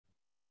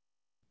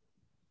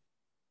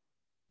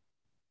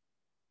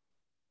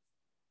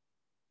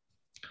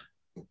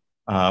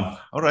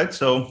All right,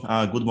 so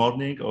good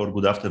morning or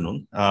good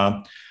afternoon.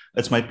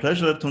 It's my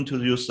pleasure to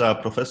introduce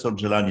Professor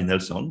Jelani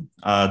Nelson.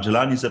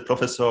 Jelani is a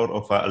professor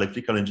of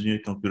electrical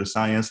engineering and computer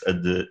science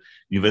at the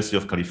University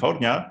of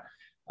California,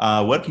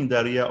 working in the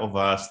area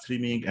of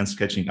streaming and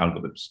sketching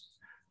algorithms.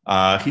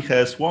 He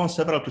has won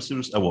several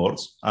prestigious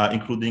awards,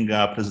 including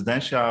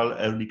Presidential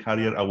Early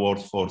Career Award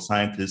for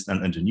Scientists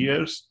and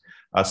Engineers,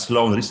 a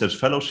Sloan Research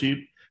Fellowship,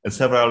 and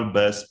several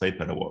Best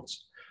Paper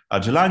Awards.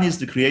 Jelani is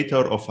the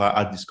creator of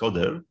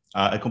Discoder,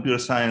 a computer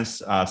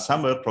science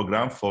summer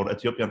program for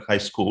Ethiopian high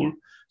school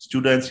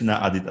students in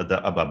Addis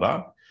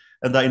Ababa.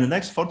 And in the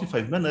next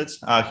 45 minutes,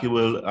 he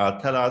will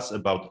tell us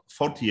about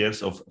 40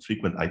 years of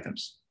frequent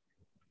items.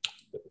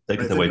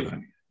 Take it away.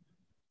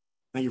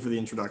 Thank you for the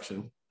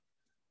introduction.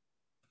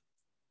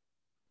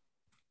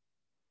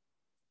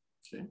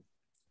 Okay.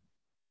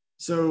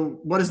 So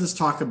what does this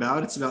talk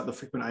about? It's about the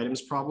frequent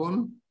items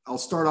problem. I'll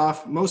start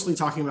off mostly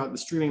talking about the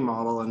streaming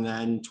model, and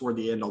then toward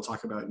the end, I'll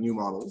talk about new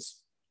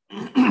models.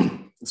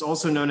 It's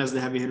also known as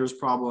the heavy hitters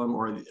problem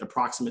or the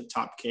approximate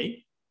top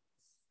K.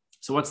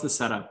 So what's the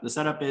setup? The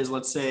setup is,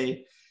 let's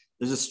say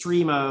there's a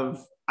stream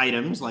of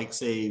items, like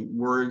say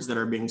words that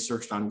are being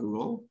searched on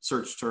Google,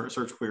 search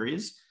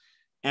queries.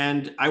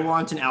 And I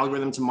want an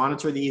algorithm to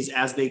monitor these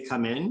as they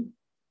come in.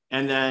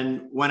 And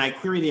then when I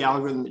query the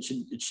algorithm,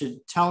 it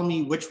should tell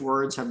me which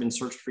words have been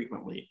searched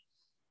frequently.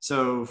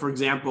 So for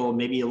example,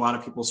 maybe a lot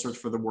of people search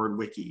for the word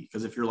wiki,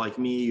 because if you're like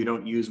me, you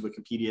don't use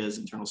Wikipedia's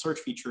internal search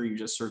feature, you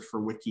just search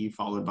for wiki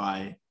followed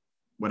by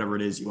whatever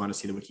it is you want to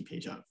see the wiki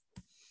page of.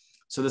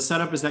 So the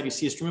setup is that you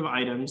see a stream of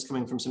items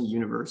coming from some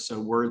universe, so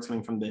words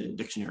coming from the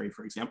dictionary,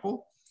 for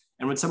example.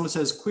 And when someone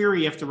says query,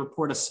 you have to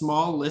report a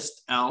small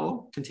list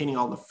L containing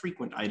all the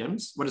frequent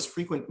items. What does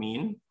frequent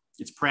mean?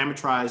 It's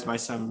parameterized by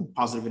some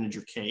positive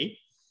integer K.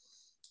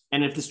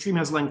 And if the stream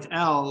has length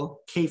L,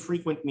 K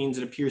frequent means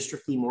it appears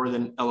strictly more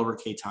than L over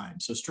K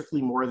times. So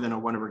strictly more than a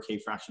 1 over K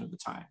fraction of the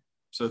time.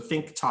 So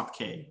think top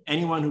K.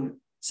 Anyone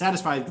who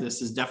satisfies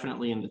this is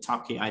definitely in the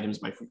top K items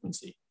by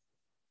frequency.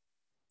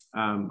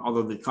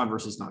 Although the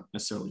converse is not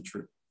necessarily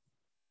true.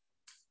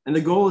 And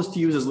the goal is to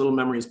use as little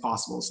memory as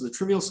possible. So the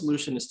trivial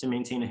solution is to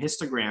maintain a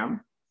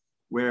histogram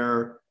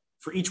where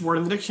for each word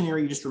in the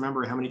dictionary, you just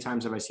remember how many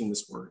times have I seen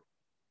this word.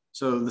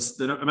 So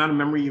the amount of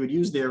memory you would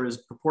use there is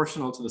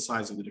proportional to the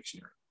size of the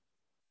dictionary.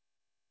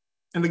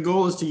 And the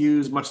goal is to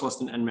use much less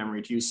than n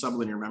memory, to use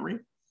sublinear memory.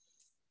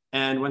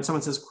 And when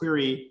someone says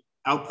query,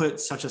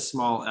 output such a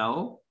small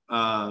L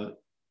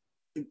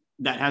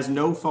that has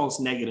no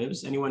false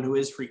negatives, anyone who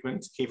is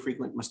frequent, K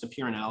frequent must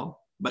appear in L,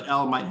 but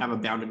L might have a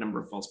bounded number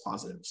of false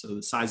positives. So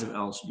the size of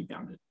L should be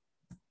bounded.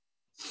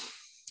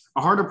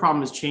 A harder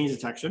problem is change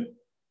detection.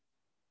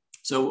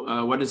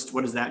 So what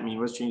does that mean?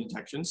 What is change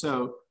detection?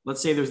 So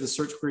let's say there's the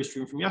search query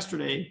stream from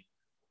yesterday,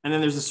 and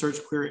then there's the search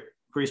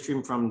query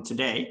stream from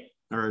today,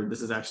 or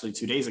this is actually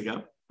 2 days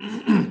ago.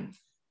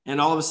 And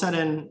all of a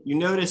sudden you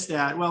notice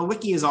that, well,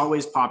 wiki is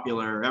always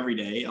popular every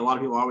day. A lot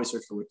of people always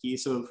search for wiki.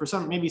 So for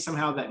maybe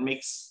somehow that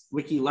makes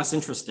wiki less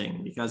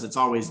interesting because it's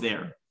always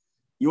there.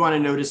 You want to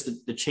notice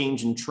the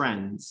change in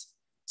trends.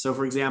 So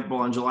for example,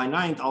 on July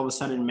 9th, all of a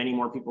sudden, many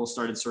more people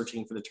started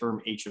searching for the term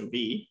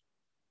HOV.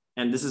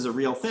 And this is a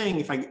real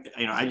thing. If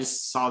I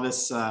just saw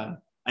this, I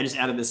just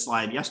added this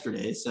slide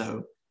yesterday.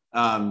 So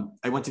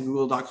I went to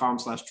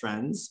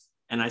google.com/trends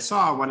and I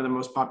saw one of the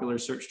most popular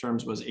search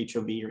terms was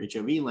HOV or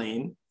HOV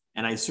lane.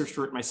 And I searched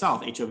for it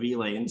myself, HOV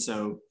lane.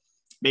 So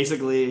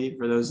basically,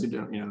 for those who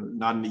don't,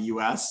 not in the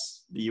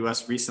US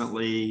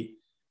recently,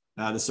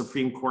 the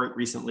Supreme Court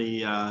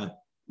recently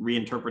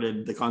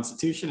reinterpreted the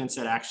Constitution and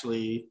said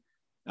actually,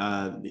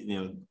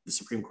 the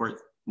Supreme Court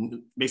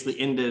basically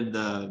ended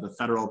the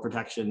federal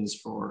protections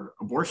for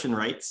abortion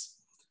rights.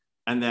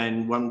 And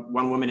then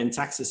one woman in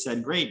Texas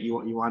said, great, you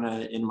want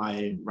to end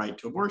my right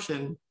to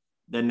abortion?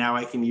 Then now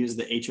I can use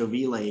the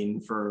HOV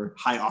lane for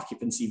high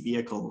occupancy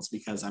vehicles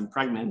because I'm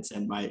pregnant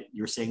and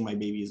you're saying my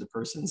baby is a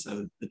person.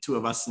 So the two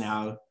of us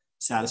now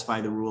satisfy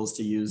the rules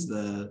to use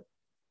the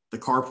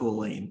carpool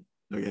lane.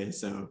 Okay,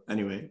 so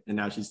anyway, and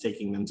now she's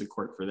taking them to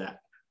court for that.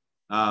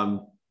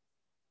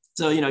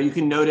 So you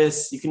can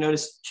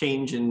notice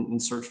change in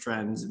search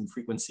trends and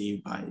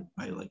frequency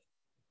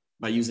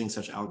by using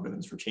such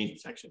algorithms for change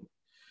detection.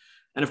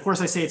 And of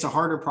course, I say it's a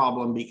harder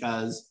problem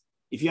because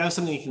if you have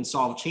something that can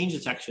solve change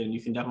detection,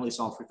 you can definitely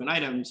solve frequent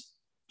items.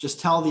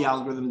 Just tell the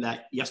algorithm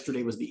that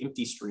yesterday was the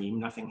empty stream,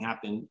 nothing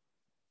happened,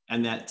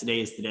 and that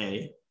today is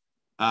today.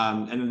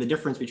 And then the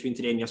difference between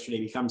today and yesterday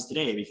becomes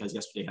today because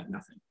yesterday had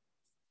nothing,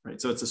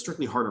 right? So it's a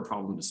strictly harder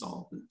problem to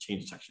solve,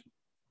 change detection.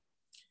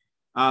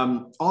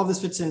 All of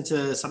this fits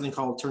into something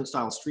called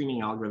turnstile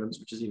streaming algorithms,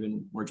 which is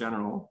even more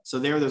general. So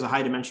there's a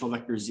high dimensional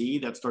vector Z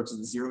that starts as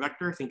the 0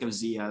 vector. Think of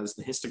Z as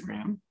the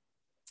histogram.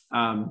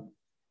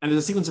 And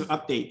there's a sequence of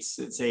updates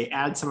that say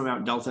add some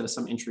amount delta to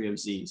some entry of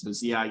Z. So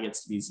Zi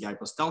gets to be Zi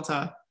plus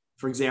delta.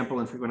 For example,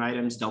 in frequent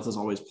items, delta is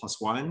always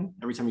 +1.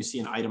 Every time you see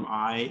an item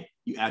I,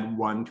 you add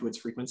 1 to its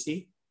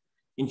frequency.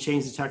 In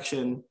change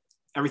detection,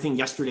 everything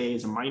yesterday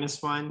is a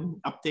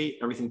 -1 update.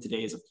 Everything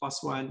today is a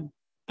 +1.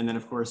 And then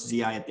of course,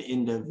 ZI at the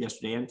end of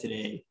yesterday and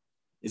today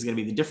is going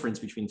to be the difference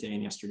between today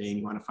and yesterday. And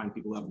you want to find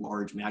people who have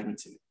large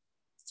magnitude.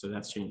 So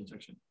that's change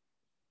detection.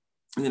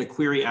 And then a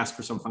query asks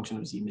for some function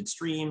of Z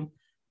midstream.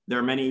 There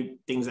are many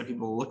things that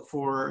people look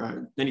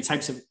for, many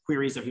types of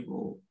queries that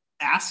people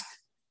ask.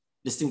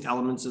 Distinct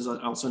elements is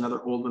also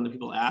another old one that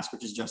people ask,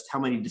 which is just how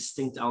many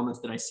distinct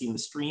elements did I see in the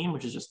stream,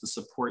 which is just the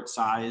support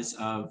size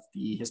of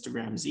the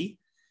histogram Z.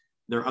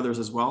 There are others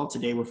as well.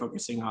 Today, we're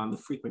focusing on the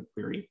frequent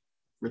query.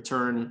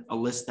 Return a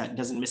list that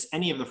doesn't miss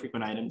any of the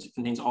frequent items. It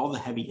contains all the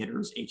heavy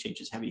hitters,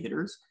 HH is heavy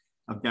hitters,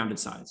 of bounded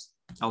size.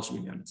 L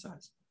should be bounded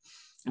size.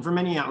 And for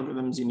many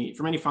algorithms,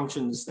 for many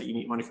functions that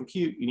you want to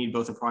compute, you need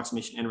both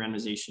approximation and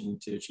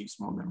randomization to achieve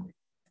small memory.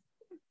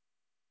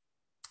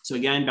 So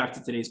again, back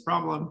to today's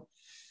problem.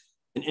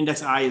 An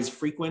index I is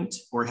frequent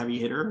or heavy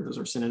hitter. Those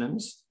are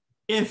synonyms.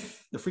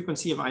 If the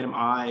frequency of item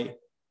I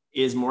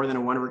is more than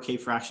a 1/k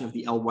fraction of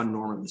the L1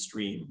 norm of the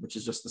stream, which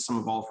is just the sum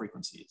of all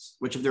frequencies,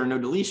 which if there are no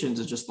deletions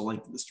is just the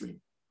length of the stream.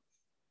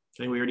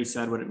 Okay, we already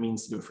said what it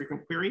means to do a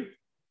frequent query.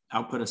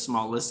 Output a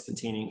small list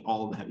containing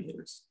all of the heavy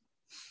hitters.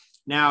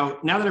 Now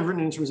that I've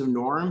written in terms of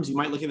norms, you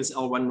might look at this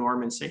L1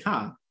 norm and say,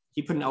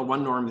 he put an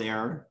L1 norm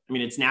there. I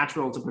mean, it's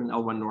natural to put an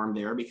L1 norm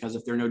there because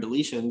if there are no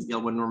deletions, the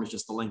L1 norm is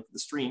just the length of the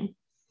stream.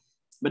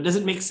 But does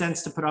it make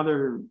sense to put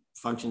other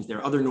functions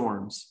there, other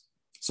norms?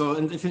 So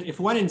if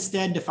one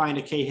instead defined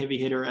a K heavy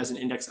hitter as an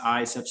index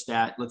I such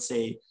that, let's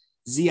say,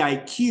 ZI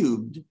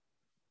cubed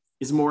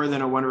is more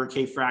than a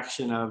 1/k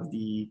fraction of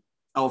the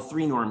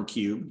L3 norm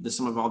cubed, the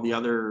sum of all the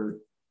other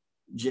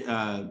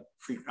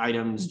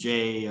items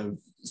J of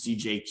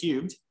ZJ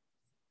cubed.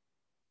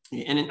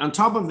 And on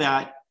top of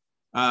that,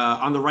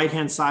 on the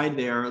right-hand side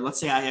there, let's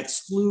say I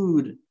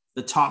exclude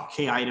the top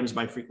K items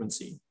by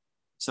frequency.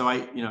 So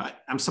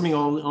I'm summing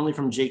only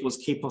from J equals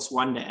K plus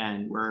 1 to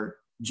N, where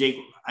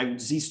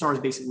Z star is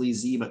basically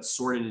Z, but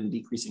sorted in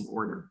decreasing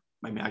order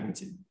by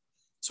magnitude.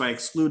 So I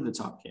exclude the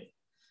top K.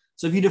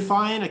 So if you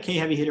define a K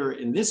heavy hitter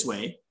in this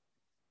way,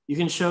 you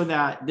can show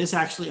that this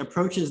actually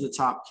approaches the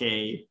top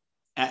K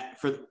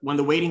when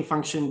the weighting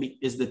function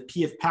is the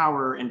P of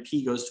power and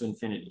P goes to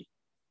infinity.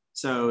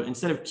 So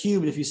instead of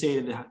cubed, if you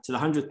say to the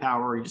 100th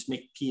power, you just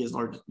make P as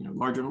large,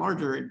 larger and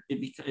larger,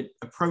 it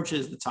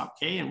approaches the top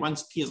K. And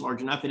once P is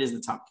large enough, it is the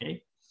top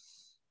K.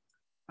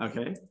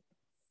 Okay.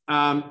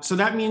 So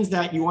that means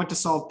that you want to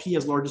solve P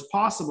as large as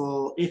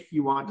possible if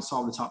you want to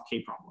solve the top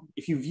K problem.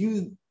 If you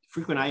view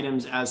frequent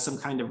items as some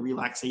kind of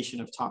relaxation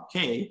of top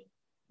K,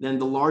 then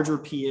the larger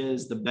P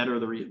is, the better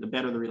the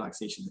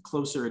relaxation, the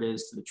closer it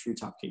is to the true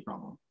top K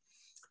problem.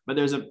 But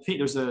there's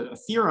a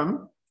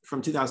theorem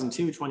from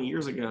 2002, 20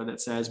 years ago, that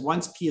says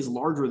once P is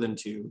larger than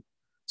 2,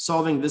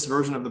 solving this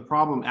version of the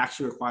problem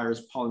actually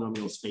requires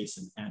polynomial space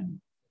in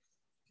N.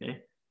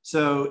 Okay.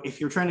 So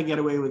if you're trying to get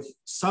away with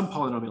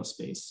sub-polynomial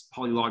space,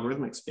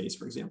 polylogarithmic space,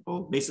 for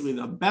example, basically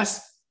the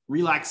best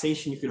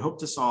relaxation you could hope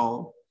to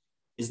solve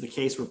is the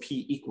case where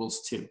P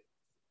equals 2.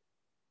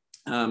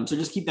 So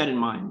just keep that in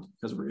mind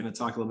because we're going to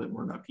talk a little bit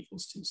more about P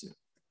equals 2 soon.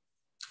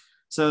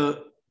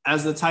 So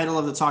as the title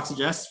of the talk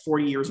suggests,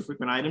 40 years of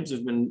frequent items,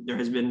 there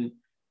has been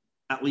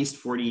at least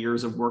 40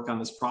 years of work on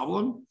this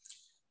problem.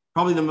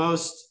 Probably the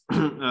most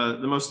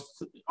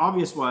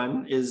obvious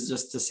one is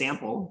just to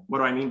sample. What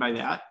do I mean by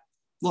that?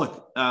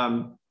 Look,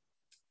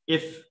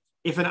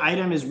 if an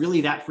item is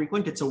really that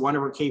frequent, it's a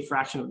 1/k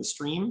fraction of the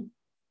stream,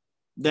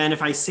 then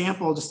if I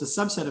sample just a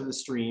subset of the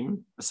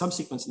stream, a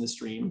subsequence in the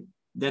stream,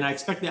 then I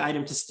expect the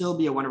item to still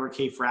be a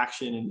 1/k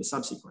fraction in the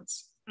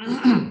subsequence.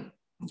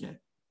 Okay.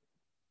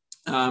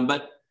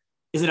 But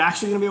is it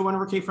actually going to be a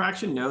 1/k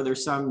fraction? No,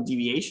 there's some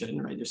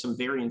deviation, right? There's some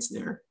variance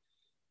there.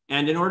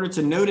 And in order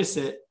to notice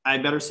it, I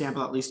better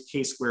sample at least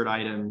K squared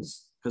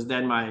items because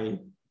then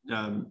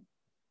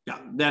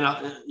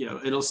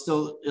it'll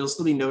still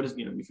be noticed.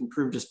 We can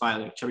prove just by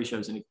like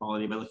Chebyshev's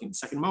inequality by looking at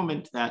the second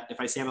moment that if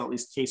I sample at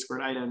least K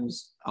squared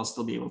items, I'll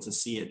still be able to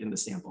see it in the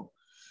sample.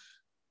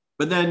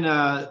 But then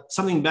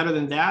something better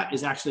than that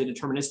is actually a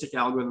deterministic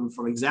algorithm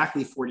from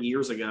exactly 40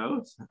 years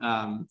ago.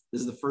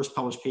 This is the first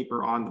published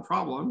paper on the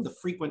problem. The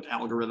frequent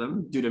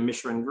algorithm, due to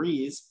Mishra and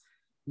Gries,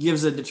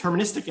 gives a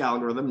deterministic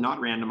algorithm, not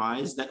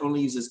randomized, that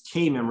only uses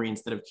K memory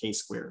instead of K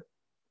squared.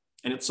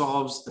 And it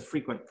solves the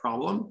frequent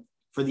problem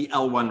for the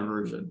L1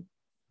 version,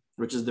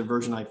 which is the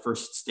version I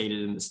first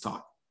stated in this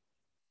talk.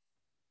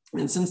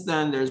 And since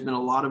then, there's been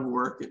a lot of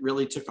work. It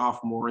really took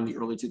off more in the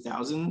early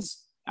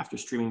 2000s after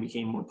streaming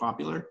became more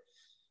popular.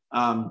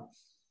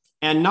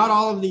 And not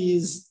all of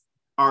these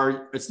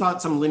it's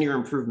not some linear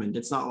improvement.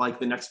 It's not like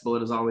the next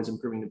bullet is always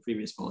improving the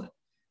previous bullet.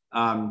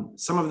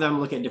 Some of them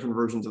look at different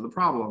versions of the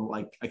problem.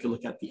 Like I could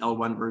look at the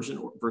L1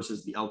 version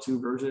versus the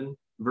L2 version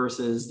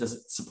versus does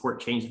it support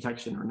change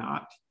detection or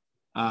not.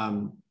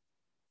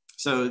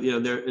 So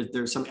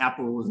there's some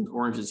apples and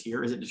oranges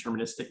here. Is it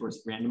deterministic or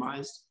is it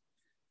randomized?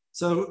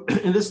 So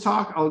in this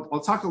talk, I'll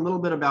talk a little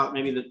bit about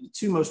maybe the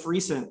two most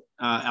recent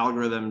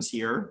algorithms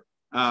here.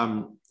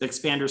 The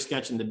expander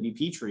sketch and the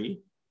BP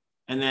tree.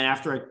 And then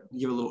after I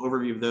give a little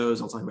overview of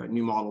those, I'll talk about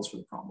new models for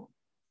the problem.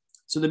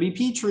 So the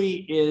BP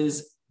tree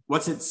is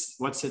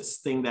what's its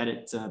thing that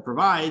it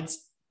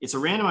provides? It's a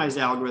randomized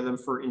algorithm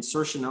for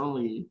insertion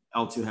only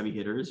L2 heavy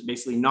hitters,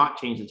 basically not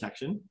change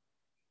detection.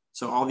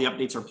 So all the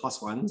updates are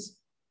 +1s.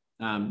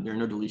 There are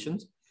no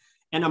deletions.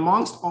 And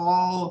amongst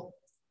all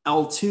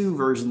L2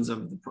 versions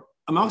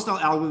amongst all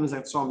algorithms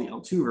that solve the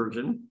L2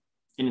 version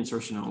in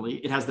insertion only,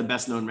 it has the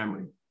best known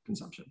memory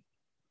consumption.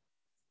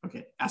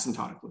 Okay,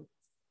 asymptotically.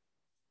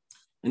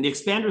 And the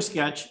expander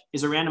sketch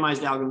is a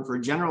randomized algorithm for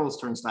a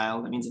generalist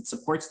turnstile. That means it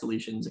supports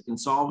deletions. It can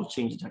solve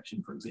change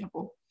detection, for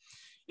example.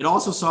 It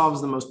also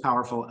solves the most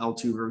powerful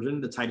L2 version,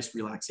 the tightest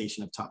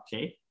relaxation of top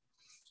K.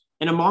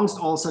 And amongst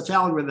all such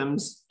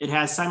algorithms, it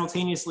has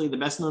simultaneously the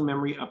best known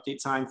memory,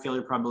 update time,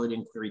 failure probability,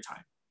 and query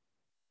time.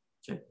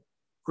 Okay.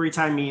 Query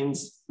time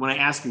means when I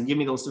ask you, give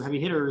me the list of heavy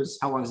hitters,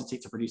 how long does it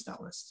take to produce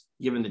that list,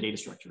 given the data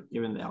structure,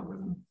 given the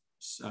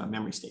algorithm's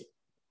memory state.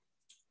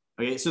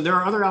 Okay, so there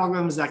are other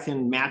algorithms that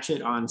can match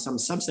it on some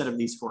subset of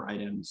these 4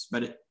 items,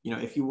 but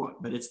if you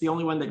want, but it's the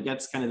only one that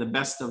gets kind of the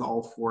best of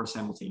all 4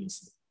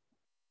 simultaneously.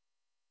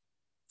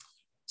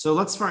 So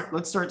let's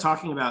start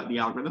talking about the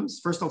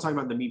algorithms. First, I'll talk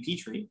about the BP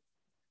tree.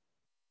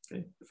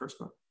 Okay, the first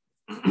one.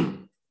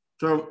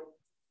 So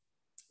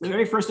the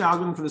very first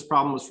algorithm for this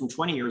problem was from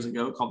 20 years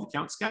ago called the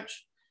count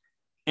sketch.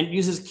 And it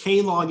uses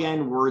k log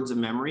n words of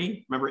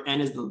memory. Remember,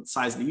 n is the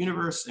size of the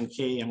universe and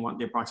k, I want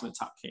the approximate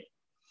top k.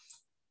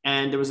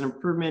 And there was an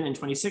improvement in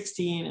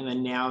 2016, and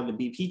then now the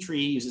BP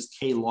tree uses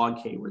k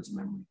log k words of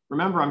memory.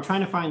 Remember, I'm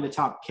trying to find the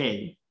top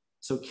k.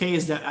 So k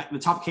is the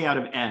top k out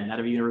of n, out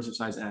of a universe of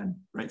size n,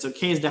 right? So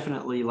k is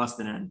definitely less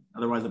than n.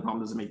 Otherwise, the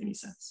problem doesn't make any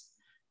sense.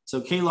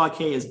 So k log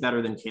k is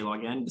better than k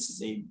log n.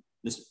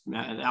 This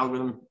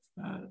algorithm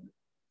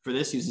for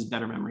this uses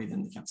better memory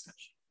than the count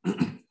sketch.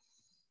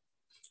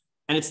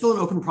 And it's still an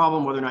open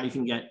problem whether or not you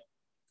can get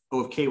O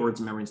of k words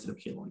of memory instead of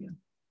k log n,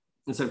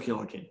 instead of k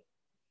log k.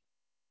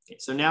 Okay,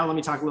 so now let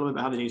me talk a little bit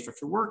about how the data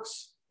structure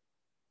works.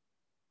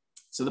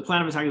 So the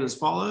plan of attack is as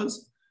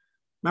follows.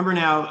 Remember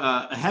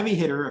now, a heavy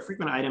hitter, a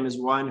frequent item, is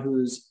one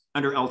who's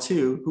under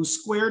L2, whose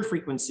squared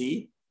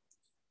frequency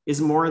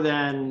is more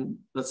than,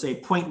 let's say,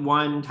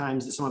 0.1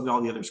 times the sum of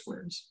all the other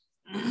squares.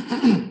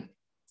 that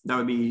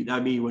would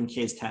be when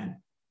k is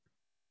 10.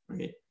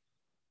 Okay.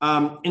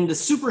 In the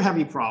super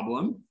heavy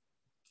problem,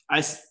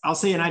 I'll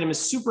say an item is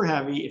super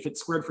heavy if its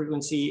squared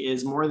frequency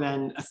is more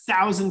than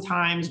 1,000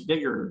 times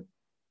bigger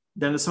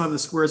than the sum of the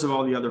squares of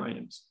all the other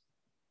items.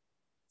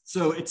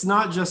 So it's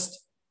not just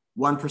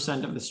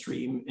 1% of the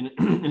stream in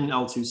an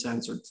L2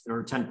 sense, or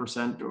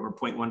 10% or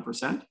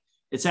 0.1%.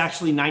 It's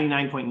actually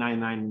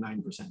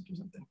 99.999% or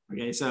something.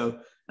 Okay, so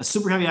a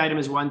super heavy item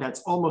is one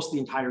that's almost the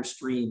entire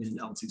stream in an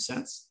L2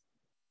 sense.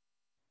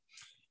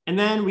 And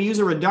then we use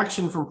a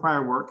reduction from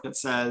prior work that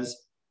says,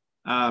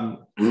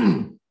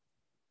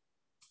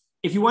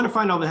 if you want to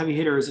find all the heavy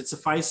hitters, it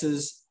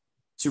suffices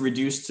to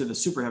reduce to the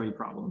super heavy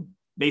problem.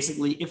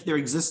 Basically, if there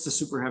exists a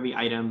super heavy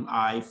item,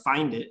 I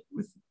find it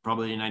with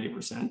probably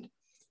 90%.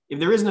 If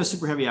there is no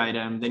super heavy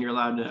item, then you're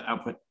allowed to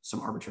output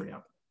some arbitrary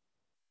output.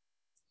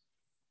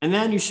 And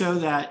then you show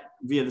that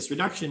via this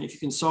reduction, if you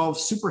can solve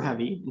super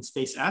heavy in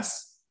space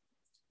S,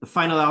 the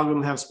final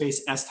algorithm will have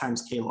space S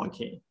times k log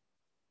k.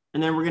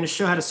 And then we're going to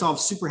show how to solve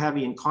super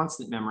heavy in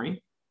constant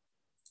memory.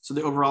 So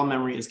the overall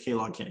memory is k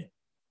log k.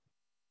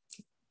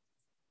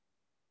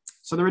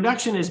 So the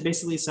reduction is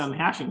basically some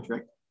hashing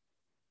trick.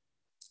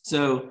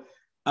 So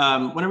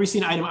whenever you see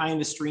an item I in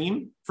the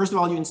stream, first of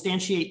all, you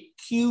instantiate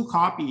Q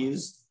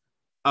copies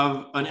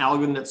of an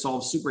algorithm that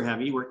solves super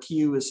heavy, where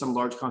Q is some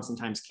large constant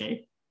times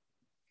K.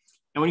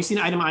 And when you see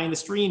an item I in the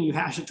stream, you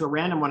hash it to a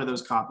random one of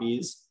those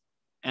copies,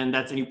 and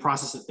you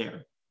process it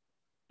there.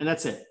 And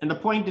that's it. And the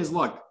point is,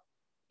 look,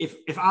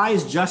 if I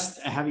is just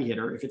a heavy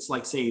hitter, if it's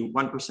like, say,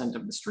 1%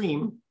 of the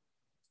stream,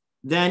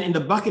 then in the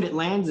bucket it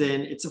lands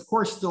in, it's of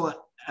course still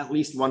at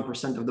least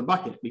 1% of the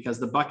bucket, because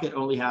the bucket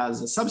only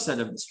has a subset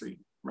of the stream,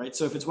 right?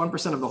 So if it's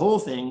 1% of the whole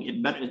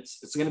thing,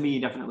 it's going to be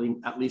definitely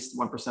at least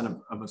 1%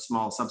 of a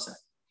small subset.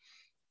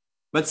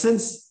 But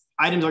since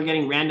items are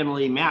getting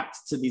randomly mapped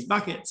to these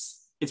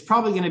buckets, it's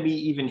probably going to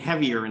be even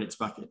heavier in its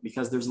bucket,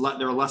 because there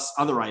are less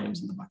other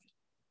items in the bucket.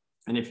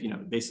 And if,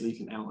 basically you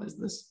can analyze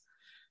this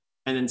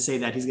and then say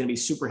that he's going to be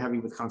super heavy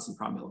with constant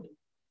probability.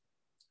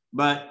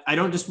 But I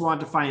don't just want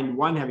to find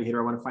one heavy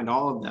hitter, I want to find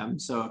all of them.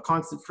 So a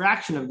constant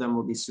fraction of them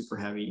will be super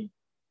heavy,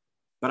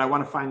 but I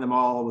want to find them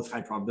all with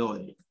high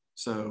probability.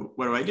 So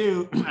what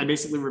do? I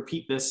basically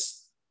repeat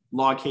this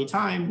log k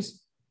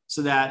times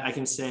so that I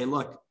can say,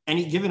 look,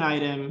 any given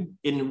item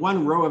in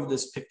one row of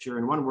this picture,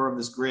 in one row of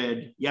this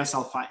grid, yes,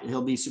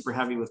 he'll be super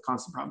heavy with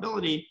constant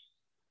probability,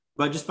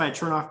 but just by a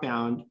Chernoff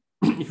bound,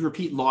 if you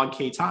repeat log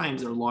k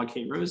times, or log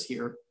k rows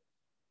here,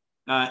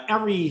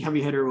 every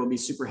heavy hitter will be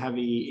super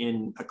heavy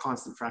in a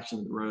constant fraction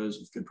of the rows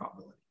with good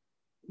probability.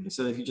 Okay,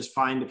 so if you just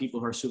find the people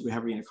who are super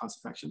heavy in a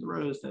constant fraction of the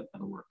rows,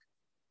 that'll work.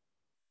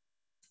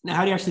 Now,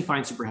 how do you actually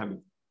find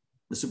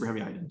the super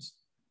heavy items?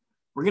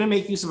 We're going to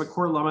make use of a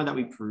core lemma that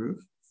we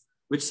prove,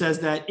 which says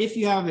that if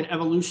you have an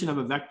evolution of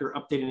a vector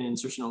updated in an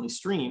insertion only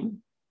stream,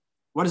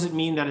 what does it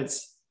mean that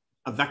it's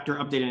a vector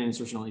updated in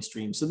insertion only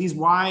stream. So these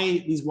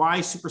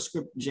y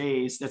superscript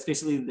j's, that's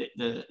basically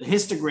the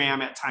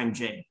histogram at time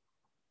j,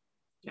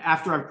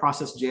 after I've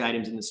processed j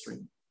items in the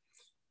stream.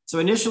 So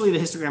initially the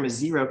histogram is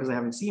 0 because I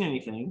haven't seen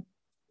anything.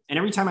 And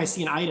every time I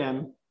see an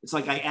item, it's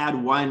like I add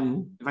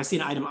 1. If I see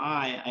an item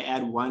I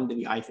add 1 to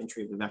the ith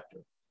entry of the vector.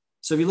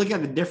 So if you look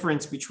at the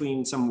difference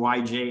between some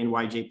yj and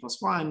yj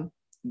plus 1,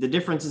 the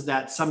difference is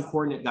that some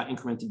coordinate got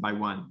incremented by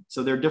 1.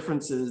 So their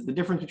differences, the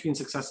difference between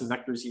successive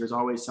vectors here is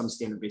always some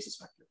standard basis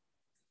vector.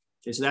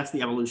 Okay, so that's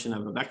the evolution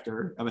of a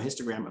vector, of a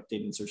histogram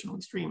updated insertion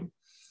only stream.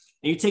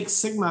 And you take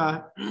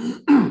sigma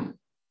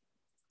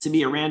to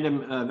be a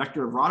random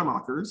vector of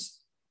Rademakers,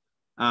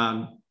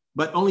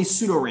 but only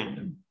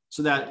pseudo-random,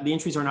 so that the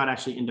entries are not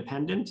actually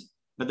independent,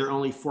 but they're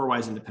only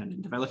 4-wise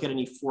independent. If I look at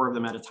any 4 of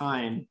them at a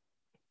time,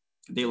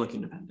 they look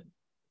independent.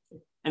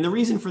 And the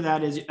reason for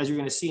that is, as you're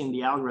going to see in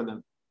the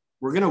algorithm,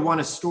 we're going to want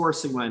to store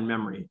sigma in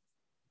memory.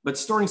 But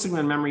storing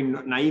sigma in memory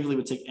naively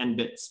would take n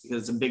bits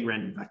because it's a big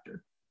random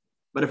vector.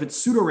 But if it's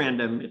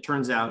pseudo-random, it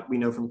turns out, we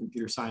know from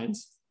computer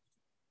science,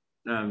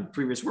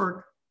 previous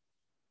work,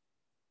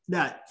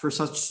 that for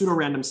such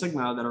pseudo-random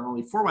sigma that are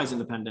only 4-wise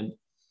independent,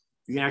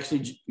 you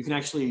can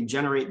actually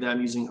generate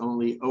them using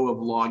only O of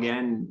log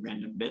n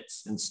random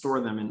bits and store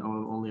them in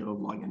only O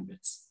of log n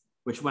bits.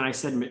 Which, when I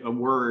said a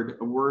word,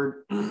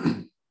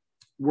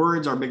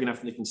 words are big enough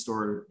that they can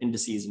store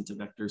indices into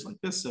vectors like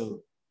this.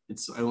 So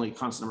it's only a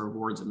constant number of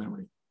words in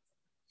memory.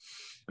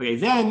 Okay,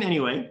 then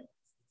anyway,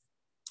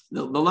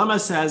 the lemma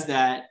says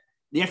that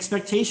the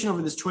expectation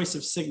over this choice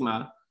of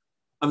sigma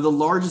of the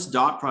largest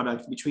dot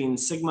product between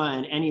sigma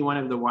and any one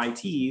of the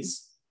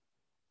yt's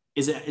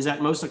is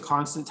at most a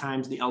constant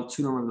times the L2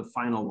 norm of the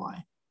final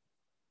y.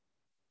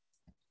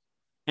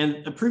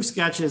 And the proof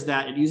sketch is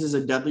that it uses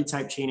a Dudley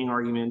type chaining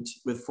argument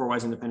with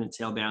 4-wise independent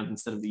tail bounds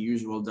instead of the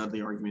usual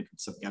Dudley argument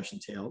with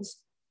sub-Gaussian tails.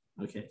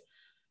 Okay.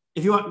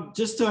 If you want,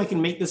 just so I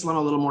can make this lemma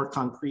a little more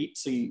concrete,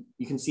 so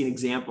you can see an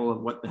example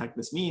of what the heck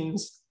this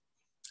means.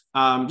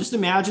 Just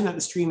imagine that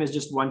the stream is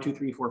just 1, 2,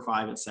 3, 4,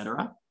 5,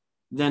 etc.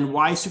 Then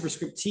y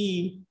superscript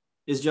t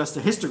is just a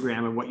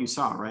histogram of what you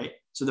saw, right?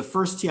 So the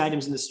first t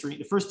items in the stream,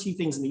 the first t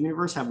things in the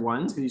universe have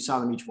 1s because you saw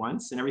them each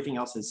once, and everything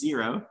else has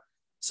 0.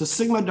 So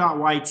sigma dot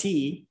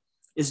yt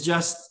is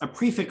just a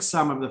prefix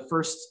sum of the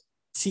first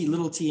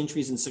little t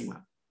entries in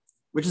sigma,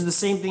 which is the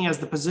same thing as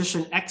the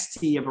position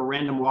xt of a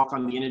random walk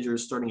on the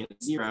integers starting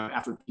at 0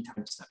 after p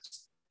time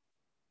steps.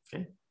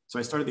 Okay, so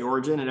I start at the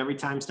origin, and every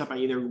time step I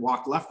either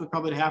walk left with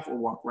probability half or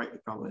walk right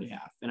with probability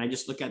half. And I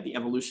just look at the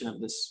evolution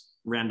of this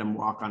random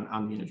walk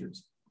on the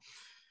integers.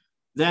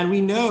 Then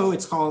we know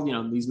it's called,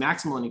 these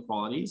maximal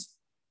inequalities.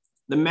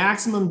 The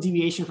maximum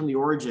deviation from the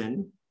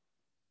origin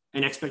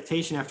and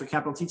expectation after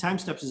capital T time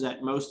steps is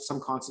at most some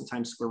constant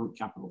times square root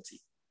capital T.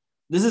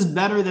 This is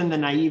better than the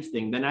naive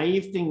thing. The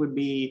naive thing would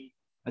be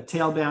a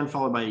tail bound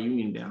followed by a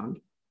union bound.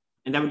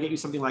 And that would get you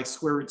something like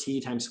square root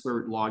T times square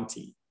root log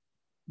T.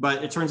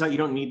 But it turns out you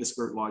don't need the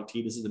square root log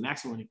T. This is the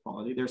maximal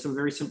inequality. There's some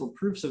very simple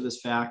proofs of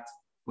this fact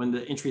when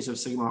the entries of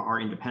sigma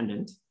are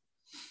independent.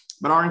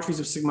 But our entries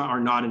of sigma are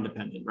not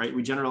independent, right?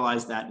 We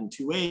generalize that in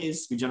 2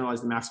 ways. We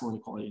generalize the maximal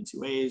inequality in 2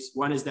 ways.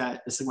 One is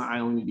that the sigma I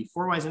only need to be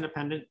 4-wise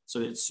independent, so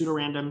it's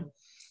pseudo-random.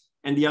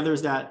 And the other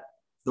is that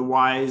the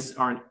y's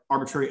are an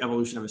arbitrary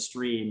evolution of a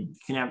stream. You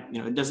can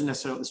have, it doesn't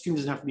necessarily, the stream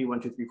doesn't have to be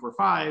 1, 2, 3, 4,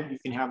 5. You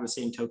can have the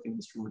same token in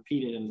the stream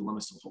repeated and the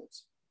lemma still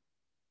holds.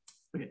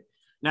 Okay,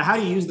 now how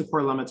do you use the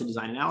core lemma to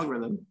design an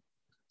algorithm?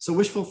 So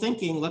wishful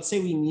thinking, let's say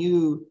we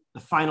knew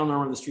the final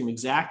norm of the stream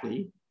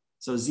exactly.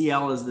 So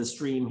ZL is the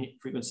stream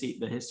frequency,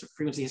 the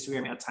frequency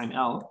histogram at time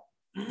L.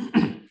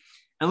 And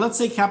let's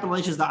say capital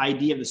H is the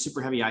ID of the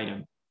super heavy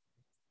item,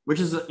 which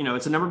is,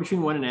 it's a number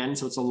between 1 and n,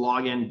 so it's a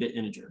log n bit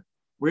integer.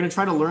 We're going to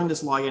try to learn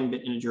this log n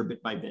bit integer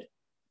bit by bit.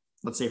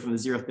 Let's say from the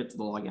 0th bit to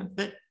the log n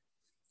bit.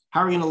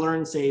 How are we going to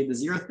learn, say, the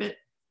 0th bit?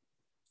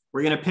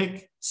 We're going to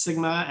pick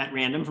sigma at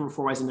random from a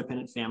 4-wise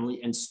independent family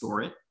and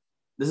store it.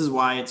 This is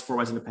why it's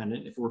 4-wise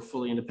independent. If we're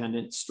fully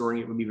independent,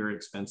 storing it would be very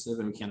expensive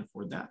and we can't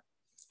afford that.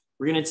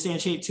 We're going to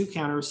instantiate 2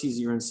 counters,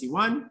 C0 and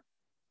C1.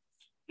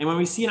 And when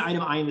we see an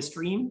item I in the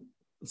stream,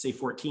 let's say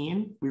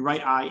 14, we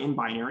write I in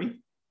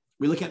binary.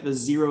 We look at the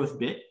 0th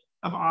bit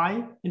of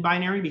I in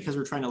binary because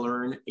we're trying to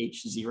learn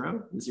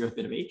H0, the 0th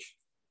bit of H.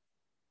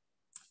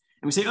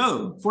 And we say,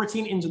 oh,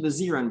 14 into the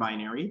 0 in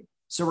binary.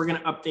 So we're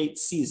going to update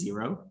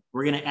C0.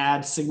 We're going to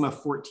add sigma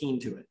 14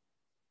 to it.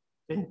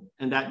 Okay?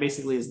 And that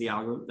basically is the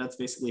algorithm. That's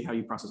basically how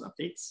you process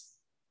updates.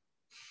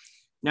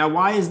 Now,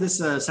 why is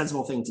this a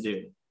sensible thing to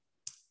do?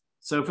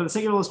 So for the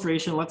sake of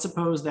illustration, let's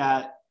suppose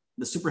that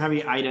the super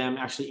heavy item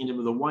actually ended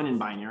with a 1 in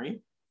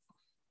binary.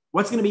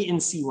 What's going to be in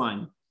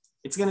C1?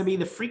 It's going to be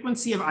the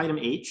frequency of item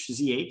H,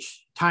 ZH,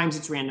 times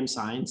its random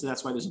sign. So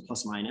that's why there's a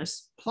plus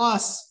minus,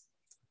 plus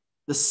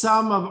the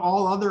sum of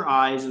all other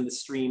i's in the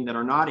stream that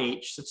are not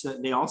H, such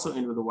that they also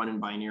end with a 1 in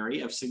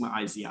binary of sigma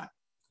I zi.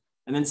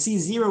 And then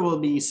C0 will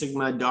be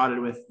sigma dotted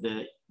with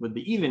the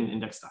even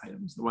indexed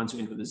items, the ones who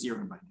end with a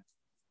 0 in binary.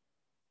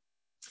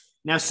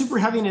 Now, super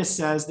heaviness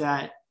says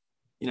that,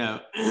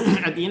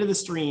 at the end of the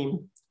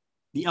stream,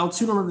 the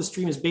L2 norm of the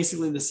stream is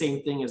basically the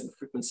same thing as the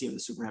frequency of the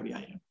super heavy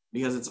item,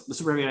 because the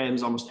super heavy item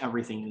is almost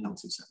everything in an L2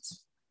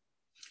 sense.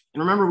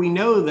 And remember, we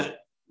know that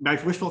by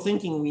wishful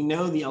thinking, we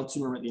know the L2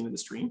 norm at the end of the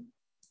stream,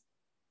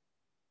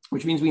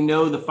 which means we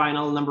know the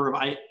final number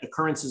of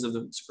occurrences of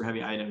the super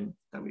heavy item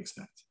that we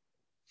expect.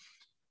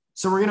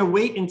 So we're going to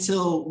wait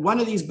until one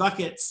of these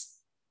buckets,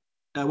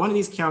 one of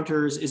these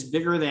counters is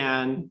bigger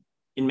than,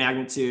 in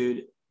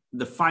magnitude,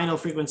 the final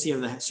frequency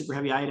of the super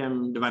heavy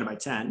item divided by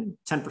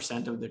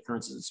 10% of the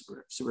occurrences of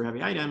the super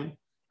heavy item.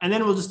 And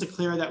then we'll just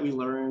declare that we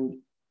learned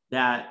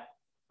that,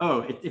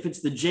 oh, if it's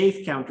the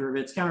jth counter,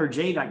 if it's counter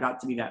j that got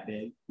to be that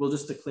big, we'll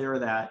just declare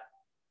that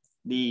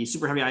the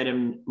super heavy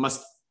item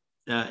must,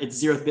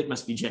 its 0th bit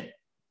must be j.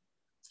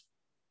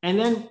 And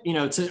then,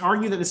 to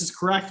argue that this is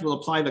correct, we'll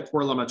apply the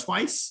core lemma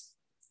twice,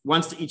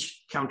 once to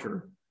each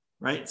counter,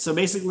 right? So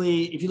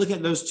basically, if you look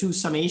at those two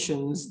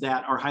summations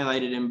that are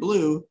highlighted in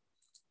blue,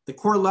 the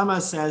core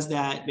lemma says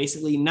that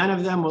basically none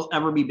of them will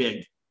ever be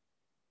big,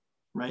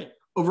 right?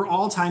 Over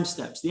all time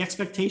steps, the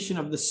expectation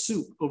of the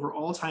soup over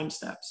all time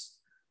steps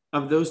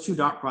of those two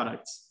dot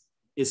products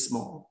is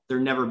small. They're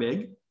never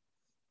big.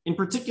 In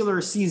particular,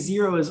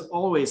 C0 is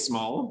always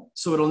small,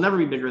 so it'll never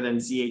be bigger than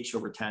ZH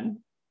over 10.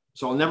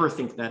 So I'll never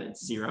think that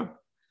it's 0.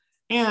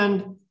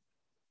 And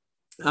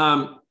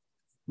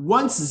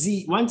once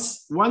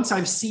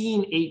I've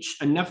seen H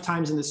enough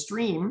times in the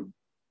stream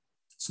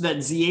so that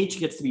ZH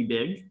gets to be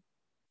big,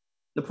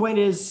 the point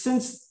is,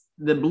 since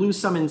the blue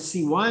sum in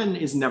C1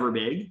 is never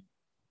big,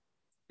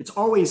 it's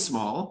always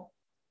small.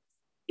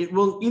 It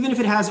will, even if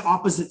it has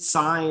opposite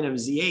sign of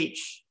ZH,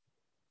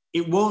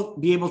 it won't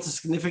be able to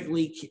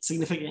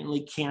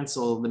significantly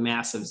cancel the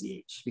mass of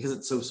ZH because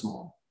it's so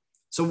small.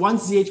 So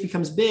once ZH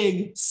becomes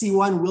big,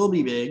 C1 will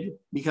be big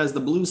because the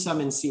blue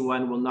sum in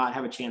C1 will not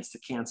have a chance to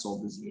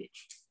cancel the ZH.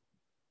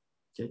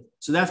 Okay,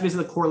 so that's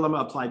basically the core lemma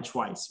applied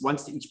twice,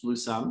 once to each blue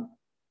sum,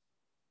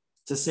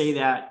 to say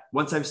that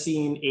once I've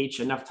seen H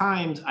enough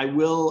times, I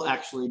will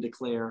actually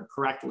declare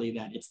correctly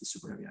that it's the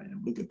super heavy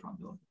item with good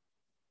probability.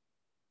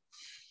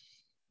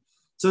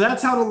 So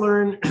that's how to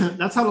learn.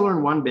 That's how to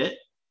learn one bit.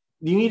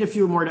 You need a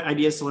few more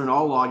ideas to learn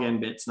all log n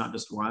bits, not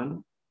just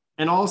one.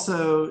 And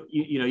also,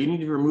 you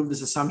need to remove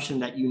this assumption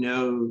that you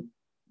know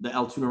the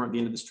L2 norm at the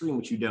end of the stream,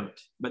 which you don't.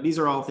 But these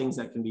are all things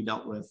that can be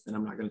dealt with, and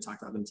I'm not going to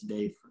talk about them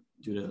today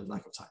due to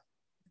lack of time.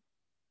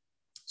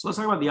 So let's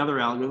talk about the other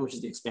algorithm, which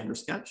is the expander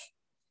sketch.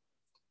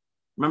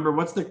 Remember,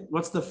 what's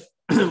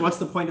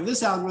the point of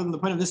this algorithm? The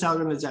point of this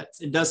algorithm is that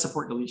it does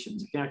support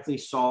deletions. It can actually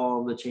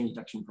solve the chain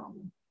detection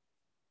problem.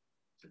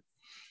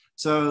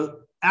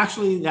 So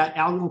actually, that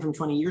algorithm from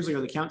 20 years ago,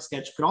 the count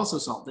sketch, could also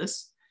solve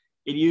this.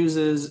 It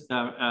uses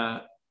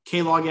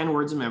k log n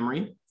words of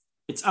memory.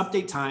 Its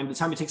update time, the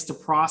time it takes to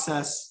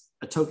process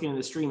a token in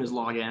the stream, is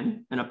log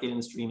n. An update in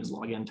the stream is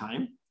log n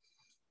time.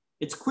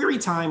 Its query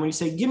time, when you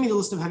say, give me the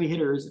list of heavy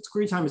hitters, its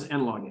query time is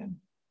n log n.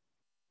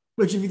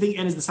 Which, if you think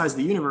n is the size of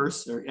the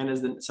universe, or n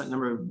is the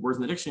number of words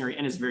in the dictionary,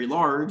 n is very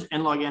large.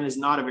 N log n is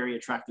not a very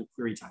attractive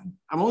query time.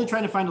 I'm only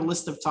trying to find a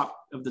list of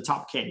the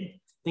top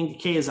k.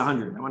 Think k is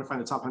 100. I want to find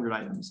the top 100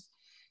 items.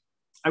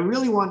 I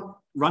really want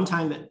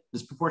runtime that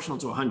is proportional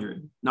to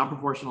 100, not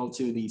proportional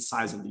to the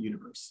size of the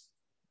universe.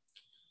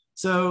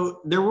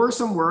 So there were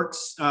some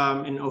works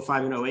in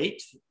 05 and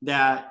 08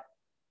 that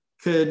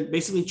could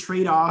basically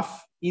trade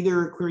off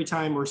either query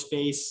time or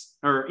space,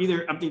 or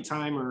either update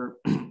time or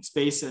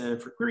space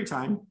for query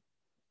time.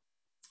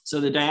 So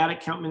the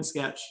dyadic Countman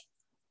sketch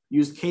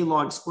used k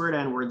log squared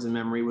n words in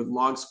memory with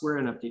log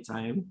squared n update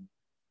time.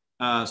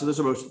 So those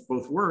are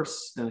both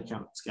worse than the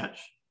count sketch.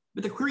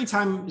 But the query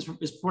time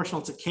is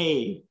proportional to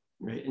k,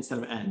 right, instead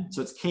of n.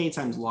 So it's k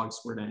times log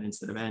squared n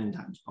instead of n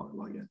times poly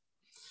log n.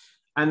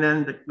 And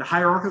then the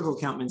hierarchical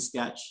Countman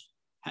sketch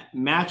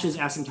matches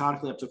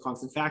asymptotically up to a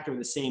constant factor of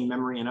the same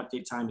memory and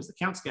update time as the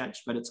count sketch,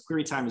 but its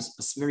query time is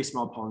a very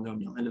small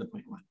polynomial, n to the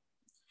 0.1.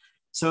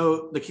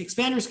 So the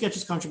expander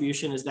sketch's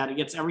contribution is that it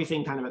gets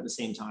everything kind of at the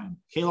same time.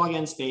 K log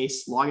n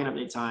space, log n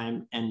update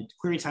time, and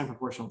query time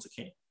proportional to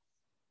k.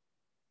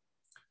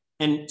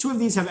 And two of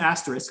these have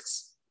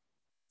asterisks,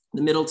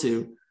 the middle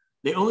two.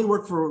 They only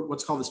work for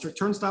what's called the strict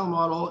turnstile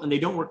model, and they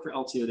don't work for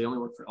L2, they only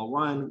work for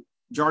L1.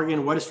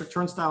 Jargon, what does strict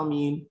turnstile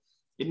mean?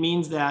 It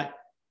means that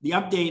the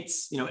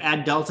updates,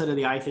 add delta to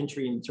the ith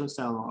entry in the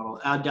turnstile model,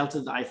 add delta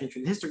to the ith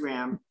entry in the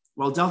histogram.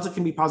 Well, delta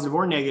can be positive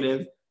or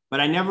negative, but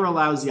I never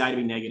allow zi to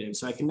be negative.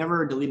 So I can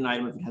never delete an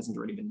item if it hasn't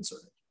already been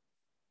inserted.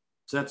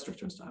 So that's strict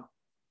turnstile.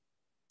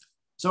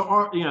 So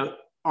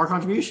our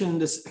contribution,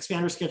 this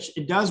expander sketch,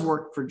 it does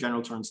work for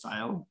general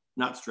turnstile,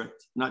 not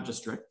strict, not just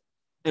strict.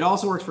 It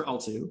also works for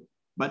L2,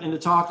 but in the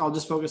talk, I'll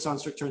just focus on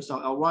strict turnstile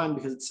L1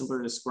 because it's simpler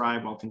to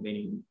describe while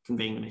conveying the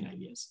main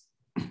ideas.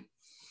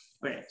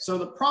 Okay, so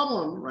the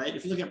problem, right,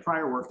 if you look at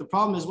prior work, the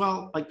problem is,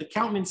 well, like the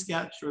Countman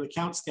sketch or the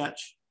count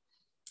sketch,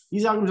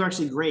 these algorithms are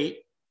actually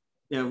great,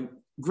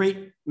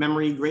 great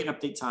memory, great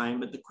update time,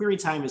 but the query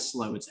time is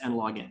slow, it's n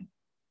log n,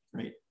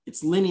 right?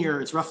 It's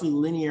linear, it's roughly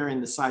linear in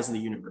the size of the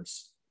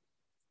universe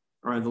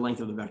or the length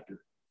of the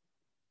vector.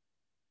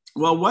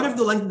 Well, what if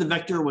the length of the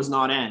vector was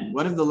not n?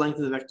 What if the length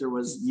of the vector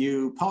was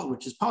u,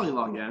 which is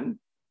polylog n?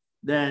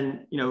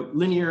 Then, you know,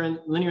 linear in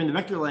the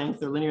vector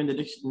length or linear in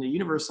the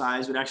universe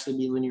size would actually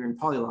be linear in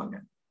polylog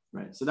n,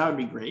 right? So that would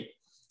be great.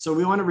 So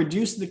we want to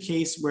reduce the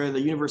case where the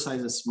universe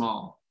size is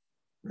small,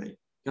 right?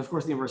 Of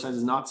course, the universe size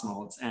is not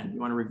small, it's n. We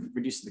want to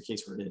reduce the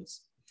case where it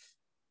is.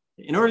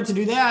 In order to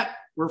do that,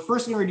 we're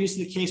first going to reduce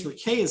the case where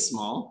k is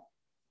small,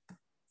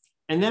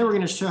 and then we're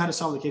going to show how to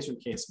solve the case where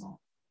k is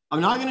small. I'm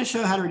not going to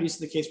show how to reduce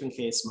the case when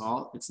k is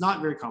small. It's not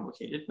very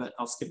complicated, but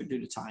I'll skip it due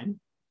to time.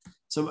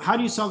 So how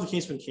do you solve the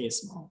case when k is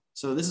small?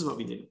 So this is what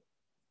we do.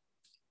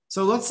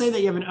 So let's say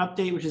that you have an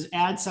update, which is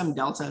add some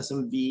delta,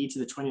 some v to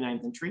the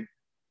 29th entry.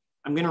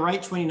 I'm going to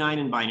write 29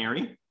 in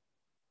binary.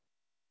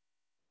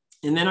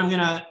 And then I'm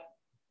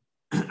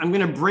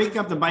going to break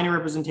up the binary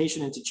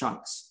representation into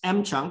chunks,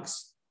 m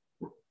chunks,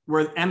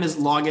 where m is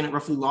log n,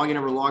 roughly log n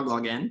over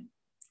log n.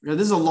 This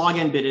is a log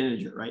n bit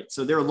integer, right?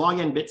 So there are log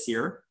n bits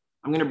here.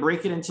 I'm going to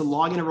break it into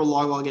log n over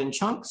log n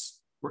chunks,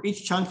 where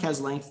each chunk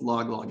has length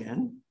log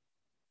n,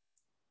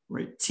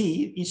 right?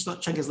 T, each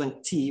chunk has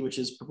length t, which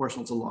is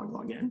proportional to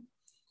log n.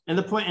 And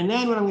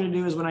then what I'm going to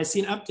do is when I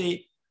see an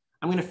update,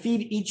 I'm going to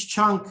feed each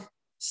chunk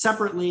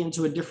separately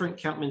into a different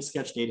Countman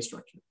sketch data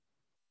structure.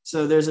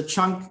 So there's a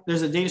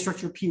data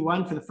structure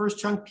P1 for the first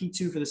chunk,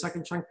 P2 for the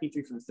second chunk,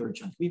 P3 for the third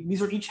chunk.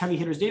 These are each heavy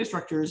hitters data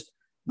structures,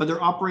 but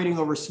they're operating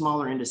over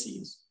smaller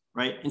indices,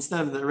 right?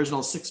 Instead of the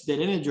original 6-bit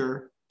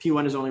integer,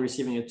 P1 is only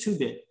receiving a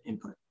 2-bit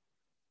input.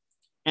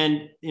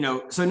 And, you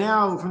know, so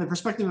now from the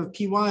perspective of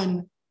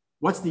P1,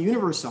 what's the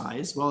universe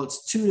size? Well,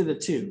 it's 2 to the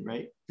 2,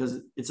 right?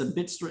 Because it's a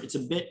bit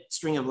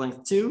string of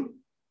length 2.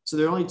 So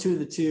there are only 2 to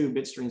the 2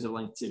 bit strings of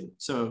length 2.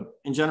 So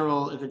in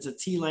general, if it's a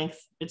T length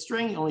bit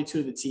string, only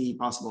 2 to the T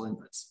possible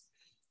inputs.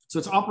 So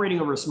it's operating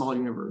over a small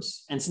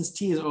universe. And since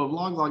T is O of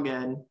log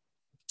n,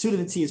 2 to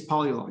the T is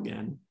polylog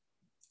n.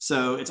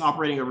 So it's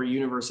operating over a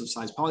universe of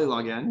size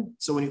polylog n.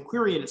 So when you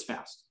query it, it's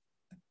fast.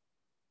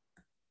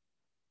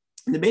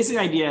 And the basic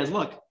idea is,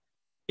 look,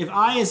 if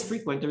I is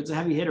frequent, if it's a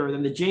heavy hitter,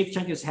 then the jth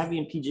chunk is heavy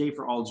in PJ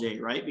for all j,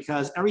 right?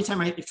 Because every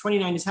time if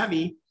 29 is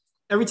heavy,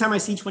 every time I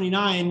see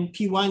 29,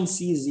 P1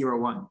 sees 0,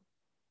 1,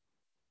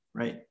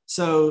 right?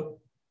 So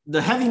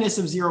the heaviness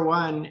of 0,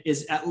 1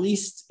 is at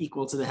least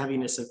equal to the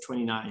heaviness of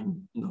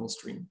 29 in the whole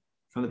stream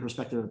from the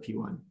perspective of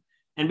P1.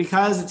 And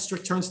because it's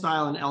strict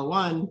turnstile in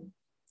L1,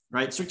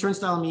 right? Strict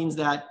turnstile means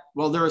that,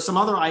 well, there are some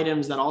other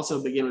items that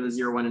also begin with a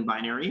 0, 1 in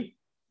binary,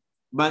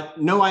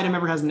 but no item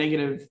ever has a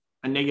negative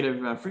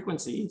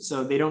frequency,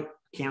 so they don't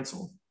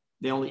cancel.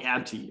 They only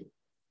add to you.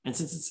 And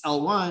since it's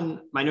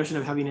L1, my notion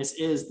of heaviness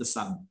is the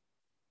sum.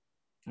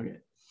 Okay.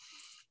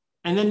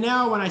 And then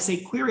now when I say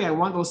query, I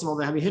want most of all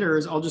the heavy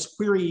hitters, I'll just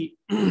query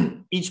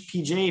each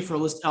PJ for a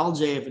list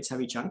LJ if it's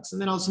heavy chunks,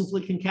 and then I'll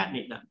simply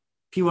concatenate them.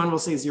 P1 will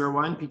say 0,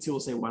 1, P2 will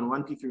say 1,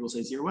 1, P3 will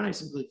say 0, 1. I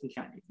simply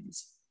concatenate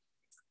these.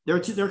 There are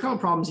a couple of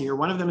problems here.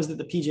 One of them is that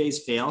the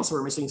PJs fail, so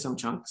we're missing some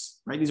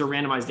chunks, right? These are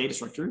randomized data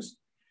structures.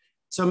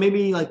 So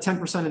maybe like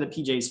 10% of the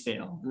PJs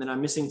fail, and then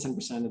I'm missing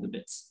 10% of the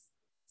bits.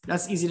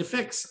 That's easy to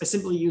fix. I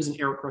simply use an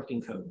error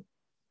correcting code.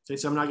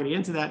 So I'm not going to get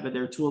into that, but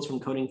there are tools from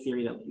coding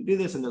theory that let you do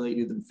this, and they let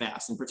you do them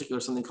fast. In particular,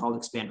 something called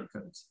expander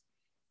codes.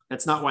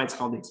 That's not why it's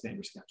called the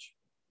expander sketch.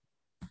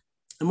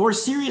 A more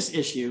serious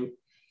issue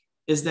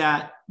is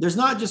that there's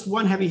not just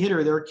one heavy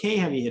hitter, there are k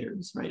heavy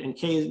hitters, right? And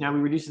k, now we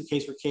reduce the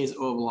case where k is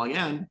O of log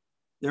n.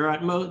 They're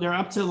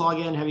up to log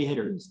n heavy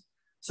hitters.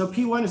 So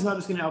P1 is not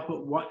just going to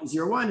output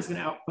 0, 1, it's going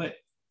to output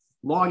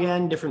log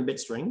n different bit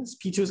strings.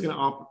 P2 is going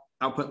to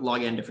output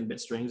log n different bit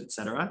strings,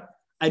 etc.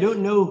 I don't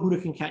know who to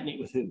concatenate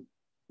with who.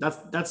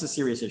 That's a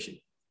serious issue.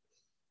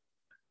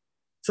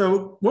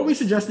 So what we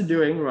suggested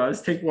doing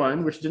was take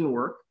one, which didn't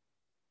work,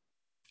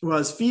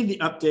 was feed the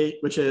update,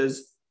 which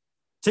is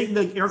take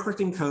the error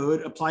correcting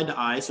code applied to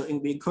I. So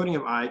in the encoding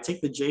of I,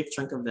 take the jth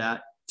chunk of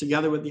that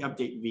together with the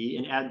update V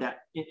and add that,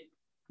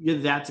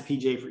 give that to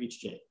PJ for each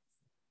J.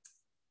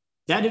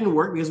 That didn't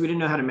work because we didn't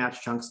know how to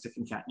match chunks to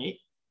concatenate.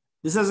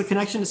 This has a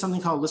connection to something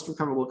called list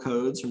recoverable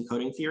codes from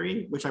coding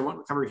theory, which I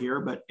won't cover here,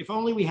 but if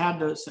only we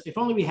had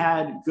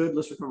good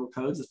list recoverable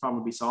codes, this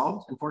problem would be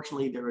solved.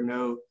 Unfortunately, there are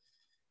no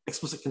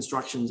explicit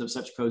constructions of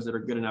such codes that are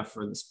good enough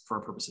for our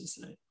purposes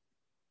today.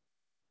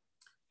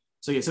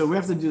 So yeah, so we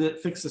have to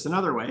fix this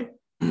another way.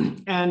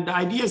 And the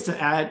idea is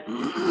to add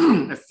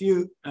a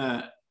few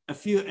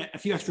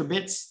extra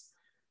bits,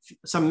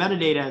 some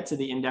metadata to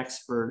the index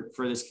for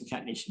this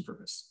concatenation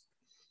purpose.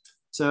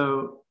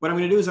 So what I'm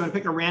going to do is I'm going to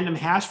pick a random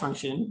hash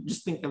function.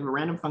 Just think of a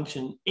random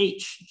function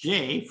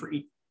hj for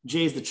each.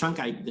 J is the chunk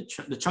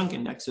the chunk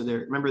index. So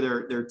remember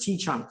there are t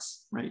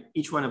chunks, right?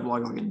 Each one of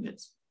log n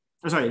bits.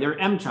 Or sorry, there are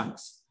m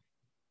chunks.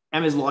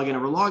 M is log n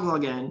over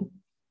log n.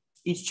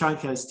 Each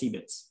chunk has t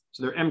bits.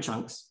 So there are m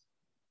chunks.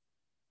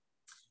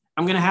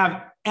 I'm going to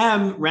have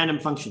m random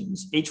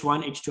functions,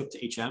 h1, h2 up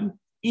to hm.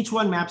 Each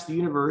one maps the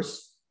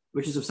universe,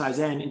 which is of size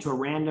n, into a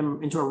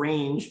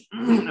range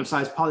of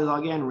size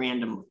polylog n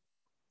randomly,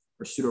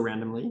 or pseudo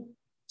randomly,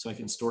 so I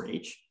can store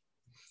h.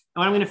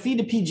 what I'm going to feed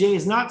to PJ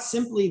is not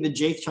simply the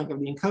jth chunk of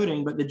the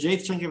encoding, but the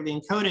jth chunk of the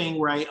encoding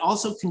where I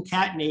also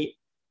concatenate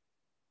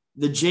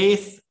the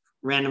jth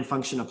random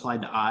function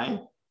applied to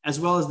I, as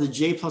well as the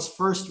j plus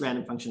first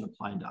random function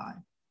applied to I.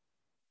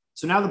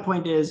 So now the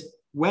point is,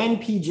 when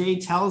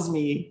PJ tells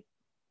me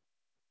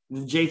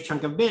the jth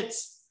chunk of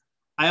bits,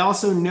 I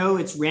also know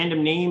its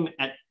random name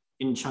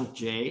in chunk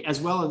j, as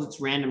well as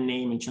its random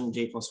name in chunk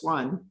j plus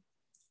 1.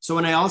 So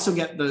when I also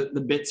get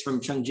the bits from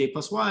chunk j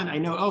plus 1, I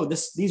know, oh,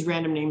 these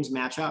random names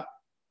match up,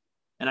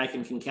 and I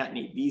can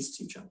concatenate these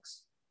two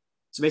chunks.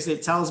 So basically,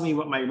 it tells me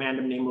what my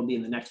random name will be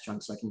in the next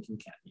chunk, so I can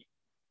concatenate.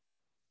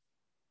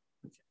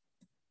 Okay.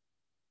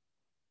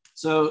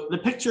 So the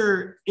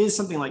picture is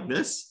something like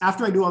this.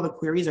 After I do all the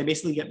queries, I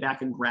basically get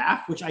back a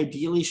graph, which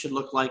ideally should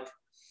look like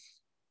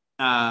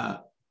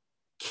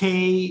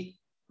k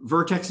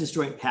vertex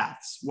disjoint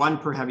paths, one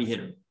per heavy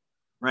hitter,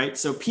 right?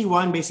 So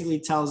P1 basically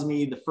tells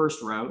me the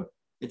first row.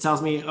 It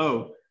tells me,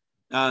 oh,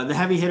 the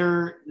heavy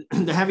hitter,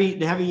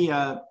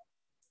 the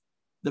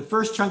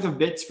first chunk of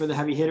bits for the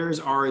heavy hitters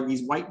are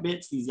these white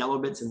bits, these yellow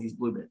bits, and these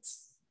blue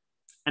bits.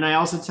 And I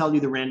also tell you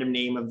the random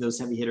name of those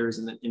heavy hitters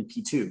in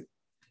P2.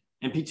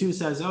 And P2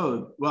 says,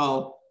 oh,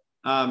 well,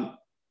 there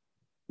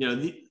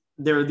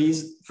are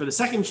these, for the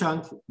second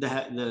chunk,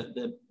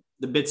 the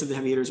bits of the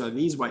heavy hitters are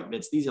these white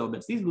bits, these yellow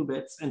bits, these blue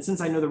bits. And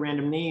since I know the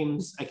random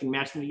names, I can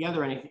match them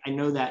together. And I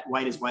know that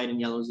white is white and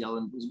yellow is yellow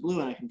and blue is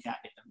blue, and I can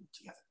concatenate them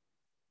together.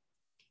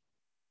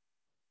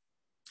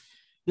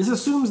 This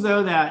assumes,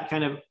 though, that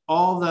kind of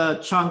all the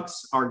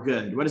chunks are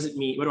good. What does it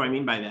mean? What do I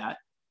mean by that?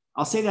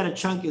 I'll say that a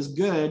chunk is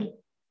good,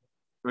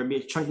 or a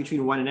chunk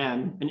between 1 and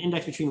m, an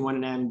index between 1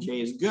 and m,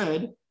 j is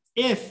good,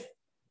 if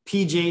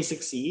pj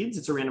succeeds,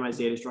 it's a randomized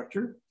data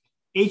structure,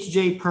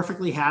 hj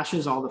perfectly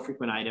hashes all the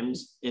frequent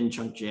items in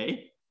chunk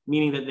j,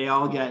 meaning that they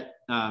all get,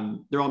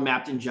 they're all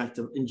mapped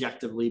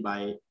injectively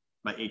by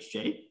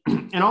hj.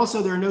 And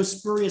also there are no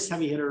spurious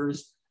heavy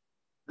hitters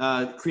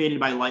created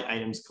by light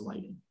items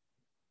colliding.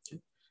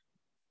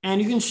 And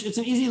you can, it's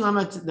an easy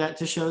lemma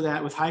to show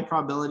that with high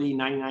probability,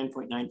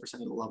 99.9% of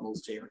the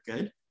levels J are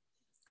good.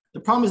 The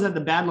problem is that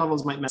the bad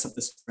levels might mess up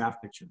this graph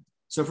picture.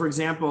 So for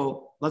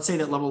example, let's say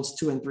that levels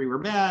 2 and 3 were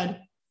bad.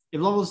 If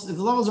the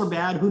levels are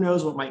bad, who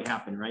knows what might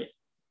happen, right?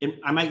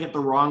 I might get the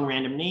wrong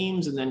random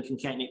names and then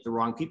concatenate the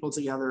wrong people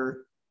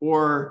together.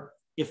 Or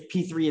if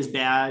P3 is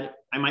bad,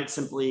 I might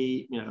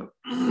simply,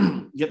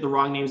 get the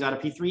wrong names out of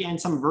P3,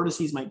 and some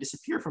vertices might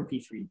disappear from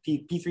P3.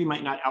 P3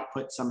 might not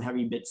output some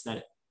heavy bits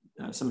that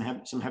some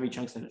heavy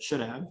chunks that it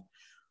should have.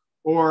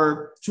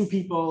 Or two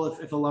people,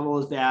 if a level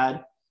is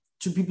bad,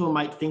 two people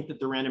might think that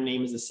the random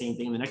name is the same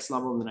thing in the next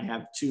level, and then I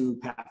have two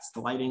paths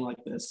colliding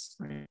like this,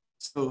 right?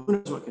 So who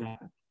knows what could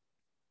happen?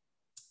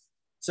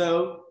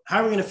 So how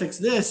are we going to fix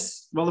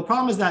this? Well, the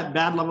problem is that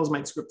bad levels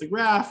might script the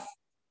graph,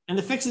 and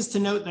the fix is to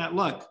note that,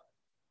 look,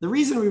 the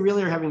reason we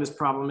really are having this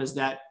problem is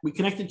that we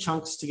connected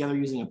chunks together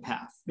using a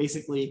path.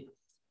 Basically,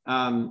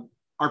 our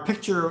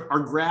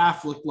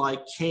graph looked like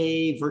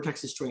k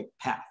vertex disjoint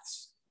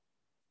paths.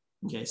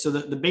 Okay, so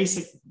the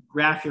basic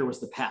graph here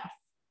was the path.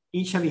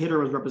 Each heavy hitter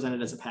was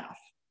represented as a path.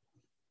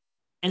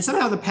 And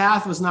somehow the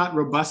path was not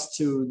robust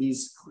to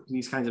these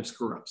kinds of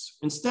screw-ups.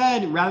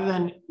 Instead, rather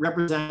than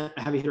represent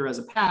a heavy hitter as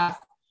a path,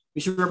 we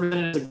should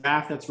represent it as a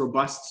graph that's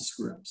robust to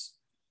screw-ups.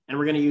 And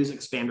we're going to use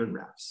expander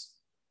graphs,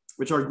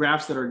 which are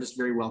graphs that are just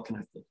very well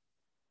connected.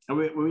 And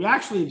what we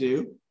actually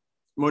do,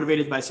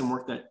 motivated by some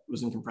work that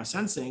was in compressed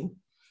sensing,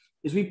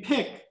 is we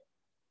pick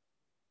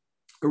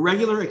a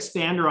regular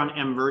expander on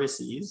m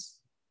vertices.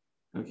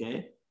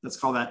 Okay, let's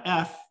call that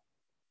f.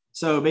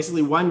 So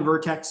basically one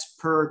vertex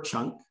per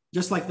chunk,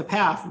 just like the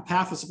path. The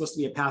path was supposed to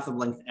be a path of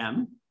length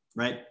m,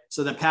 right?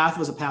 So the path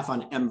was a path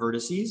on m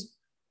vertices.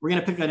 We're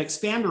going to pick an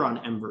expander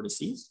on m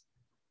vertices.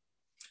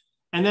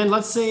 And then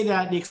let's say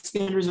that the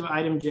expanders of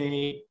item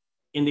j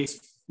in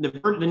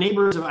the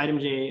neighbors of item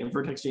j and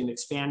vertex j in the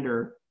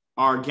expander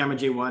are gamma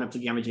j1 up to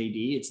gamma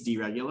jd. It's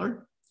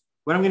deregular.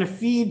 What I'm going to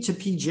feed to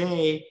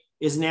pj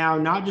is now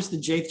not just the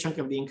jth chunk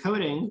of the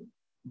encoding,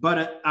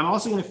 but I'm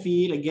also going to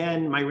feed,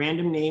 again, my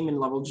random name in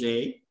level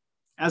j,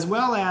 as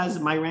well as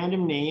my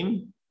random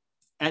name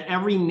at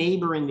every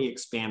neighbor in the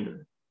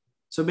expander.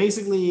 So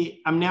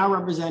basically, I'm now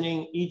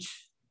representing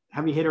each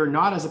heavy hitter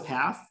not as a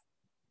path,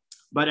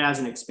 but as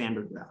an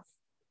expander graph.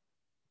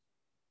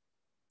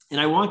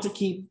 And I want to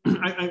keep,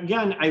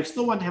 again, I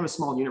still want to have a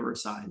small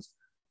universe size.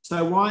 So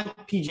I want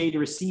pj to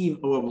receive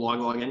O of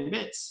log n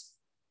bits,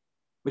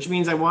 which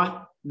means I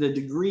want the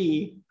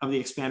degree of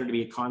the expander to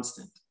be a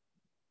constant,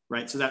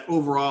 right? So that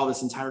overall,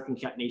 this entire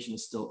concatenation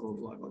is still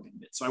O of log n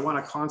bits. So I want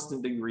a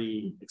constant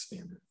degree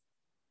expander.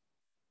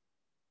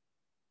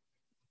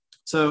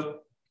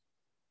 So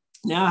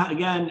now,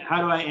 again,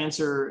 how do I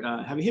answer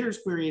heavy hitters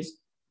queries?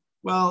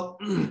 Well,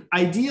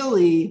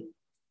 ideally,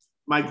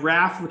 my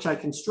graph, which I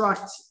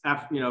construct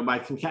after, by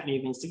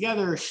concatenating things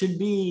together, should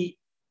be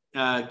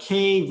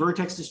k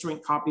vertex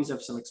disjoint copies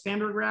of some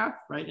expander graph,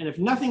 right? And if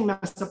nothing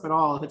messed up at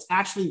all, if it's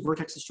actually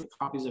vertex disjoint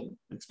copies of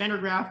an expander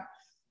graph,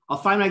 I'll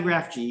find my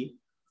graph G,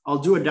 I'll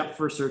do a depth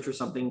first search or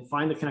something,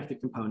 find the connected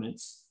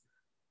components,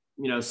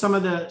 some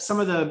of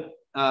the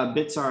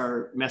bits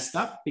are messed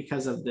up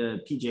because of the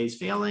PJs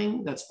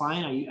failing. That's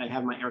fine. I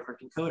have my error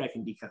correcting code. I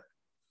can decode.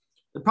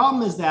 The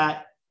problem is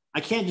that I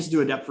can't just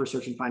do a depth first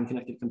search and find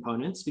connected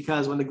components,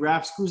 because when the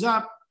graph screws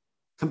up,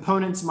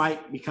 components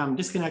might become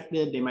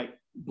disconnected. They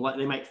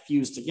might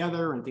fuse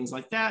together and things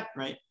like that,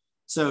 right?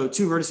 So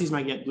two vertices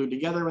might get glued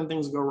together when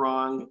things go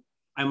wrong.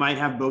 I might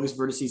have bogus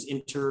vertices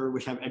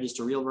which have edges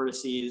to real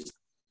vertices.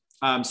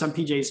 Some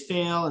PJs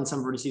fail and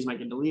some vertices might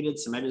get deleted.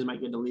 Some edges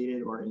might get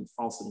deleted or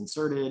falsely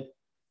inserted.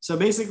 So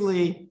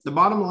basically, the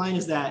bottom line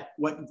is that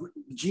what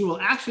G will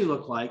actually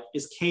look like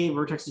is K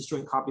vertex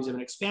disjoint copies of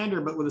an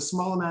expander, but with a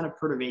small amount of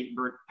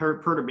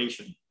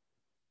perturbation,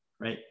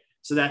 right?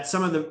 So that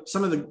some of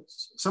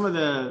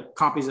the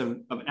copies of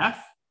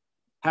F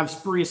have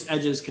spurious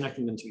edges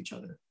connecting them to each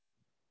other.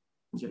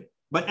 Okay.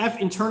 But F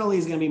internally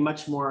is going to be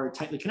much more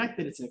tightly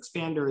connected. It's an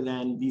expander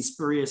than these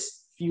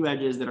spurious few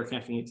edges that are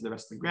connecting it to the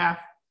rest of the graph.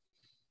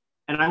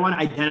 And I want to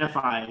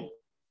identify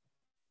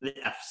the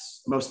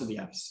Fs, most of the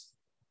Fs.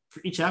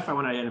 For each F, I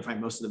want to identify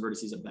most of the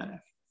vertices of that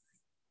F.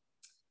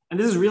 And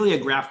this is really a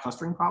graph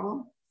clustering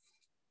problem.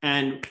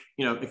 And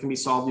it can be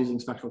solved using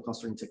spectral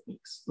clustering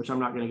techniques, which I'm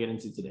not going to get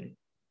into today,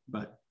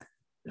 but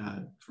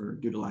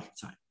due to lack of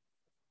time.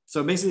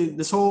 So basically,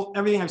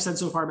 everything I've said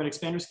so far about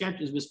expander sketch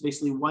is just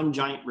basically one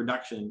giant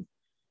reduction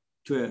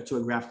to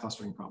a graph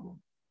clustering problem,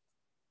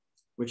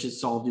 which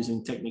is solved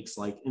using techniques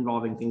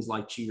involving things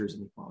like Cheever's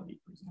inequality,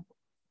 for example.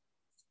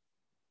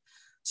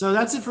 So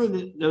that's it for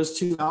those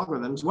two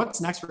algorithms.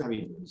 What's next for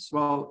heavy users?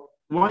 Well,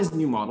 one is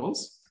new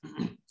models.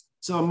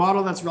 So a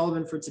model that's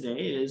relevant for today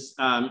is,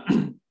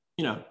 probably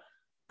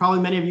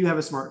many of you have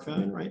a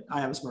smartphone, right? I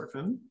have a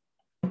smartphone.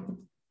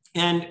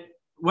 And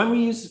when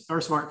we use our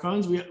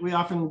smartphones, we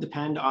often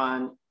depend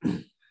on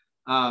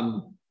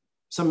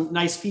some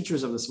nice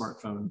features of the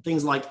smartphone,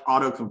 things like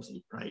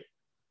autocomplete, right?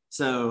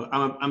 So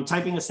I'm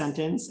typing a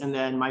sentence and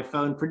then my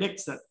phone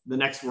predicts that the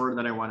next word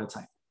that I want to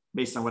type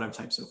based on what I've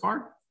typed so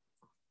far.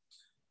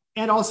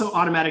 And also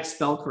automatic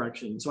spell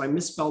correction. So I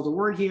misspelled a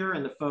word here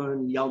and the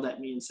phone yelled at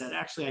me and said,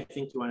 actually, I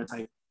think you want to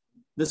type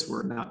this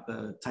word, not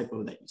the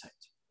typo that you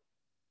typed.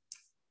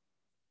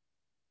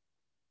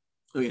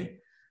 Okay,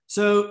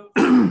 so,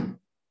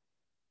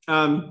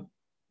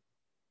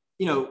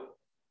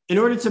 in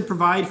order to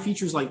provide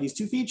features like these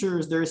two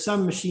features, there is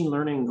some machine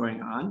learning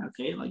going on,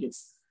 okay? Like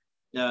it's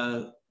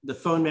the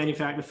phone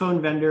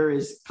vendor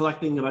is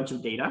collecting a bunch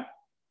of data,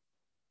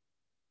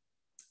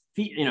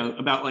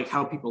 about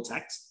how people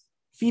text,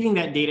 feeding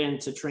that data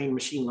into trained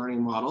machine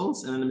learning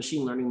models, and then the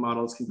machine learning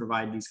models can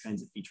provide these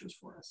kinds of features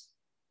for us.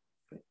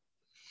 Okay.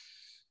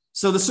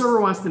 So the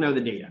server wants to know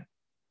the data.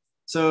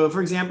 So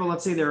for example,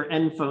 let's say there are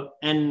N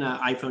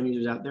iPhone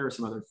users out there or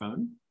some other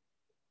phone.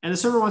 And the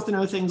server wants to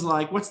know things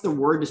like, what's the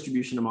word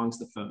distribution amongst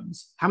the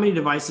phones? How many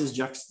devices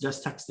just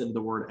texted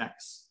the word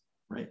X,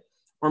 right?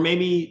 Or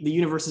maybe the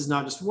universe is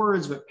not just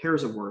words, but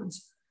pairs of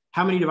words.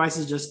 How many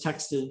devices just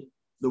texted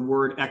the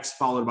word X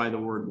followed by the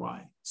word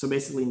Y? So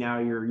basically now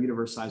your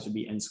universe size would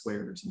be N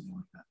squared or something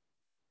like that.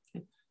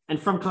 Okay. And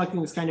from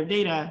collecting this kind of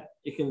data,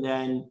 it can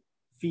then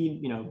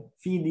feed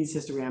these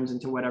histograms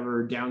into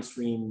whatever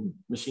downstream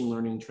machine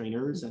learning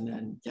trainers and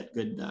then get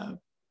good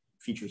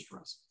features for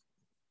us.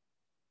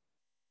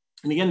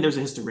 And again, there's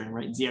a histogram,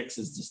 right? ZX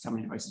is just how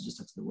many devices just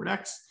text the word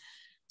X.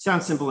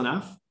 Sounds simple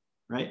enough,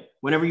 right?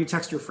 Whenever you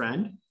text your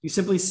friend, you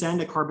simply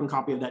send a carbon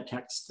copy of that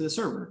text to the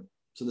server.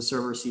 So the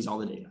server sees all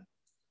the data.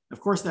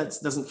 Of course, that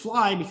doesn't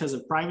fly because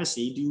of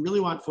privacy. Do you really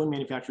want phone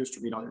manufacturers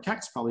to read all your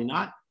text? Probably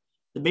not.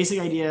 The basic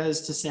idea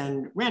is to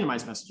send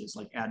randomized messages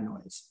like add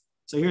noise.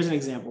 So here's an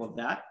example of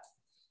that.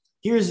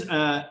 Here's,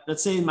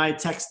 let's say my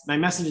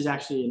message is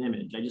actually an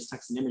image. I just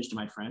text an image to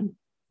my friend.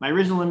 My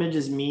original image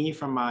is me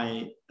from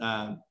my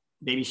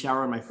baby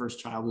shower when my first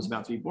child was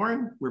about to be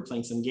born. We were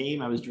playing some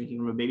game. I was drinking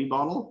from a baby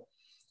bottle.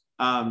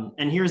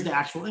 And here's the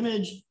actual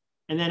image.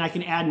 And then I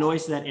can add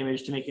noise to that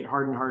image to make it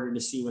harder and harder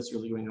to see what's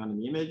really going on in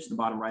the image. The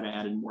bottom right, I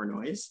added more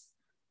noise,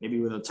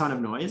 maybe with a ton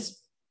of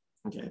noise.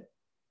 Okay.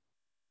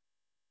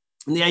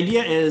 And the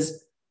idea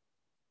is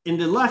in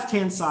the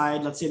left-hand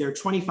side, let's say there are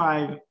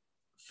 25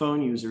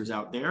 phone users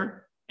out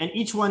there, and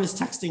each one is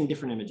texting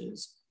different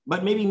images.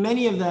 But maybe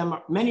many of them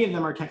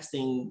are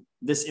texting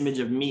this image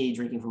of me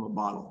drinking from a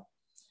bottle.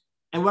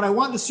 And what I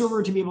want the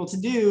server to be able to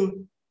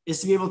do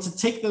is to be able to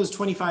take those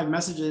 25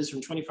 messages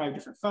from 25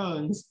 different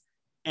phones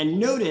and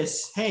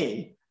notice,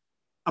 hey,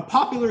 a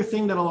popular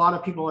thing that a lot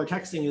of people are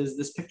texting is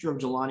this picture of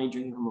Jelani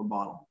drinking from a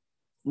bottle.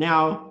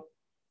 Now,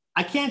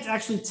 I can't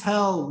actually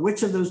tell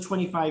which of those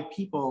 25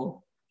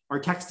 people are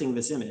texting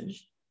this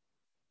image.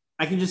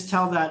 I can just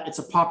tell that it's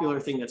a popular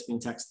thing that's being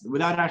texted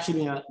without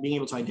actually being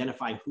able to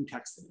identify who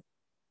texted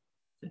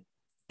it.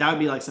 That would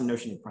be like some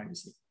notion of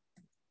privacy.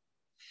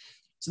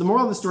 So the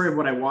moral of the story of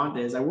what I want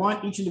is I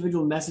want each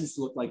individual message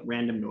to look like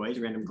random noise,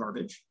 random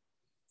garbage,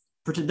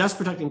 thus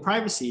protecting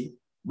privacy,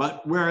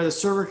 but where the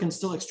server can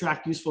still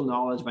extract useful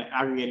knowledge by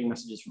aggregating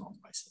messages from all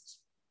devices.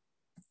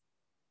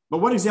 But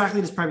what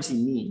exactly does privacy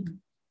mean?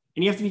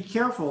 And you have to be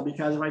careful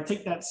because if I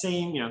take that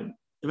same,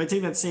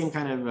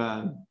 kind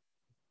of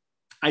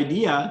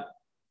idea,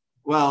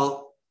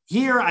 well,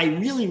 here I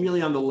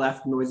really on the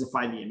left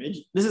noisified the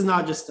image. This is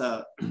not just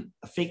a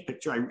fake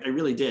picture. I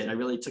really did. I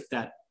really took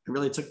that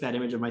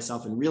image of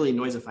myself and really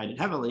noisified it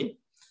heavily.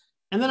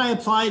 And then I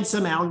applied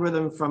some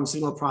algorithm from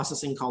signal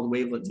processing called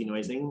wavelet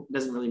denoising. It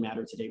doesn't really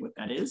matter today what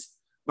that is.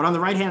 But on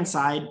the right-hand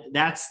side,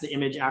 that's the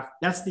image.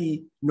 That's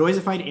the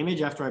noisified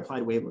image after I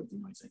applied wavelet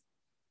denoising.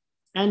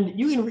 And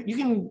you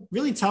can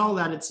really tell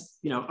that it's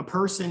a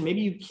person.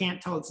 Maybe you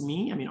can't tell it's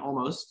me. I mean,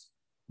 almost.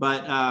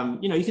 But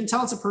you can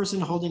tell it's a person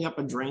holding up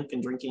a drink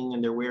and drinking,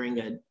 and they're wearing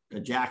a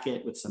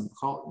jacket with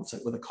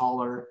with a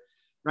collar,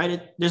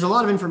 right? There's a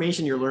lot of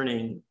information you're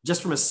learning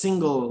just from a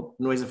single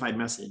noisified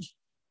message.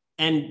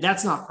 And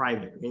that's not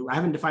private. Okay? I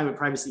haven't defined what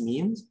privacy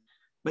means,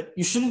 but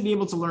you shouldn't be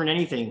able to learn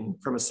anything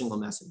from a single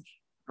message,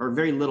 or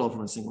very little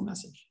from a single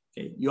message.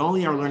 Okay? You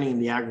only are learning in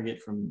the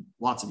aggregate from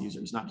lots of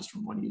users, not just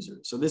from one user.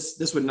 So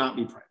this would not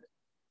be private.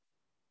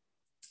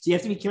 So you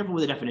have to be careful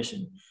with the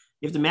definition.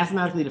 You have to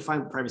mathematically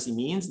define what privacy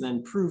means, and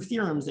then prove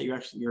theorems that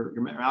your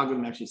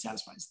algorithm actually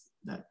satisfies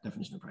that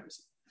definition of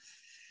privacy.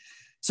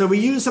 So we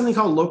use something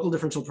called local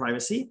differential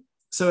privacy.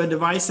 So a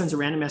device sends a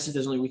random message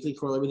that's only weakly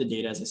correlated with the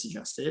data, as I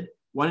suggested.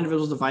 One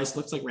individual device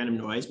looks like random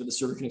noise, but the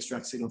server can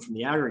extract signal from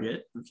the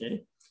aggregate,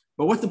 okay?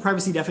 But what's the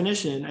privacy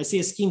definition? I see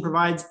a scheme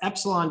provides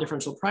epsilon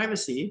differential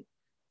privacy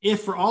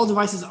if for all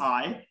devices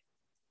I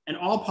and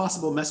all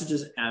possible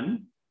messages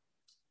M,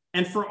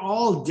 and for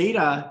all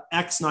data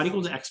X not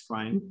equal to X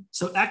prime.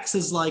 So X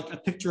is like a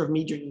picture of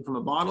me drinking from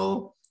a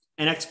bottle,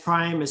 and X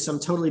prime is some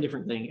totally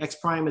different thing. X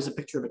prime is a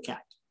picture of a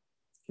cat,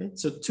 okay?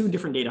 So two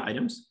different data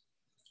items.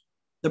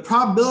 The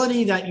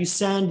probability that you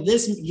send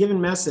this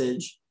given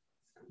message,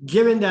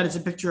 given that it's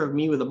a picture of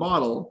me with a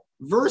bottle,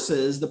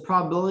 versus the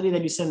probability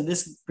that you send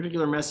this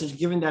particular message,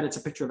 given that it's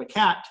a picture of a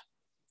cat,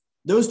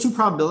 those two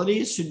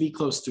probabilities should be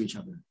close to each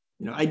other.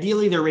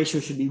 Ideally, their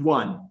ratio should be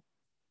 1.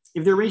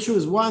 If their ratio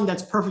is 1,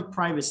 that's perfect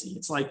privacy.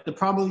 It's like the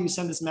probability you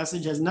send this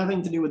message has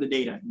nothing to do with the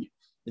data.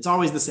 It's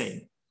always the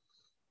same,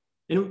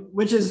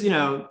 which is,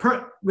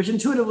 which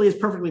intuitively is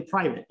perfectly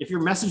private. If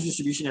your message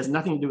distribution has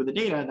nothing to do with the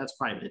data, that's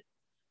private.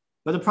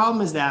 But the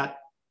problem is that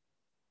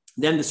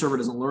then the server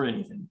doesn't learn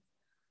anything.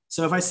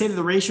 So if I say that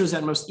the ratio is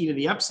at most e to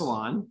the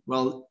epsilon,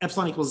 well,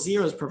 epsilon equals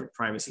 0 is perfect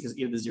privacy because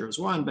e to the 0 is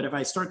 1. But if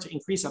I start to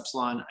increase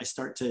epsilon, I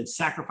start to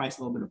sacrifice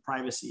a little bit of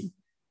privacy.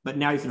 But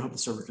now you can hope the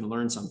server can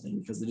learn something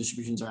because the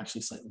distributions are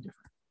actually slightly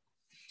different.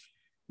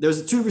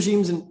 There's two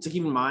regimes to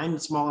keep in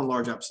mind, small and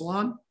large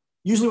epsilon.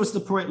 Usually what's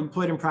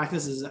deployed in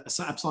practice is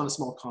epsilon a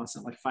small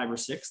constant, like 5 or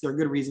 6. There are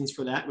good reasons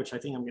for that, which I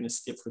think I'm going to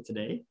skip for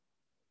today.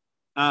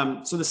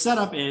 So the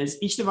setup is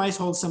each device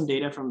holds some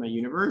data from a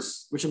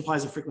universe, which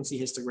implies a frequency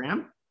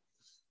histogram.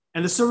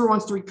 And the server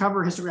wants to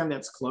recover a histogram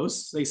that's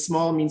close, say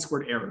small mean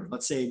squared error.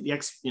 Let's say the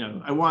X,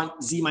 I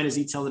want Z minus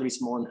Z tilde to be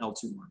small in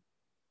L2 norm.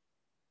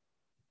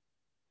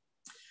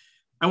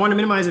 I want to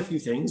minimize a few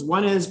things.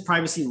 One is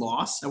privacy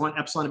loss. I want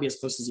epsilon to be as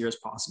close to 0 as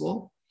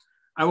possible.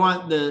 I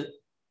want the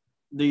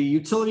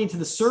utility to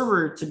the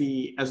server to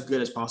be as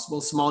good as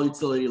possible, small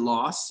utility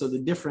loss. So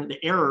the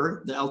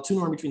error, the L2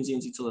 norm between Z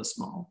and Z tilde is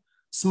small.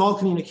 Small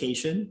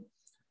communication,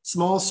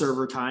 small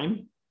server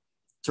time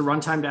to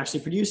runtime to actually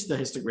produce the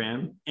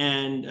histogram,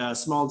 and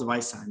small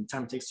device time,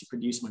 time it takes to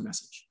produce my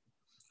message.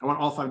 I want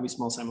all 5 to be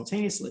small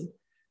simultaneously.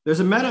 There's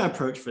a meta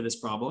approach for this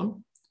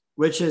problem,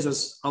 which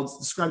is, I'll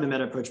describe the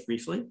meta approach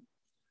briefly.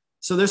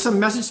 So there's some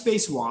message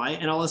space Y,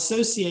 and I'll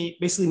associate,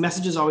 basically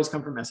messages always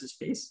come from message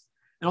space.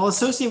 And I'll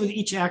associate with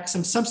each X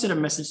some subset of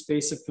message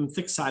space from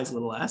fixed size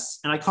little s.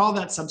 And I call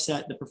that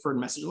subset the preferred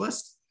message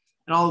list.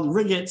 And I'll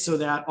rig it so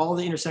that all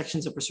the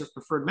intersections of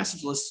preferred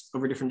message lists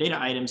over different data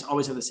items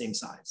always have the same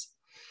size.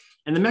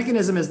 And the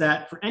mechanism is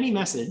that for any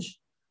message,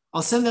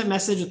 I'll send that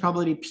message with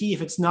probability P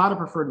if it's not a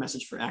preferred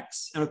message for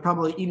X, and with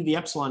probability e to the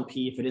epsilon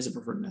P if it is a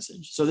preferred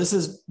message. So this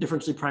is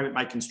differentially private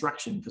by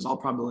construction because all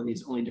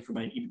probabilities only differ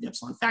by an e to the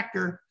epsilon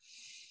factor.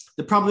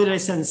 The probability that I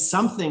send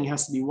something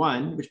has to be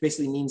 1, which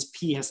basically means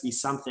P has to be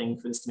something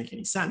for this to make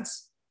any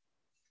sense.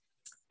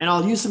 And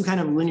I'll use some kind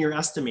of linear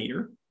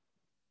estimator.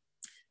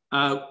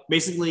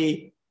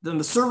 Basically, on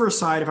the server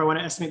side, if I want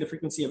to estimate the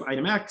frequency of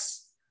item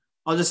X,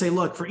 I'll just say,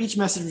 look, for each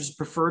message which is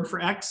preferred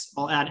for X,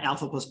 I'll add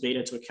alpha plus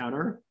beta to a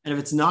counter. And if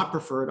it's not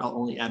preferred, I'll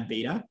only add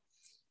beta.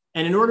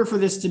 And in order for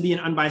this to be an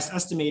unbiased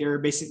estimator,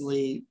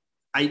 basically,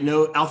 I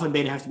know alpha and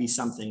beta have to be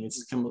something.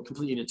 It's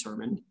completely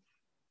determined.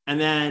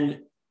 And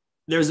then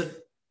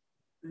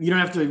you don't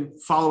have to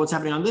follow what's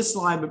happening on this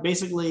slide, but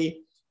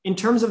basically, in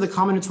terms of the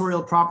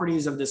combinatorial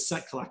properties of this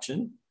set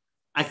collection,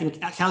 I can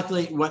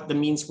calculate what the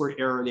mean squared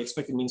error, the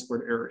expected mean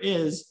squared error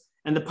is.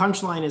 And the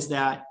punchline is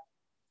that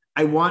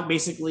I want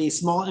basically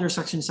small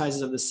intersection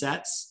sizes of the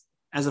sets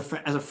as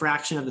a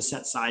fraction of the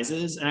set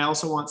sizes. And I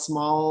also want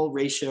small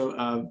ratio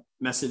of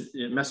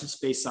message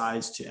space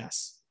size to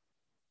S.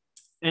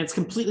 And it's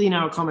completely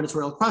now a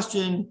combinatorial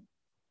question,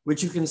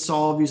 which you can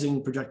solve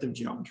using projective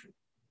geometry,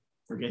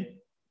 okay?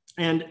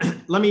 And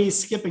let me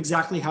skip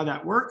exactly how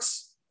that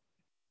works,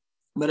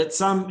 but it's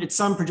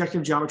some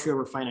projective geometry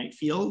over finite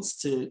fields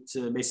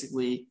to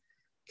basically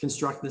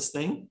construct this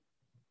thing.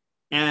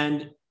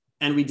 And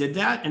And we did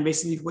that. And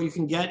basically what you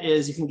can get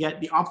is you can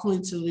get the optimal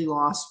utility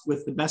loss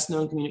with the best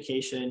known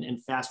communication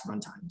and fast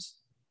runtimes.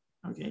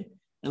 Okay.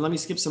 And let me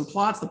skip some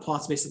plots. The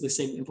plots basically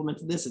say we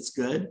implemented this. It's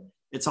good.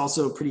 It's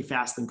also pretty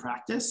fast in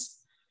practice.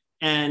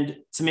 And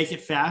to make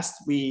it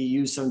fast, we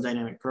use some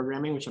dynamic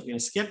programming, which I'm going to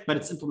skip, but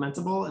it's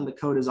implementable and the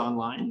code is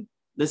online.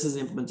 This is the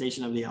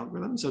implementation of the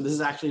algorithm. So this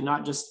is actually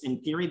not just in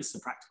theory, this is a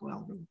practical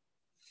algorithm.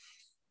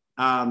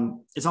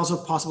 It's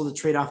also possible to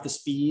trade off the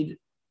speed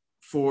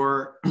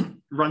for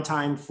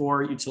runtime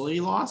for utility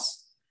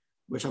loss,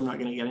 which I'm not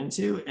going to get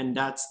into. And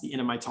that's the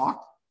end of my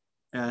talk.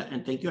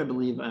 And thank you. I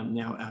believe I'm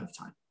now out of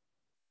time.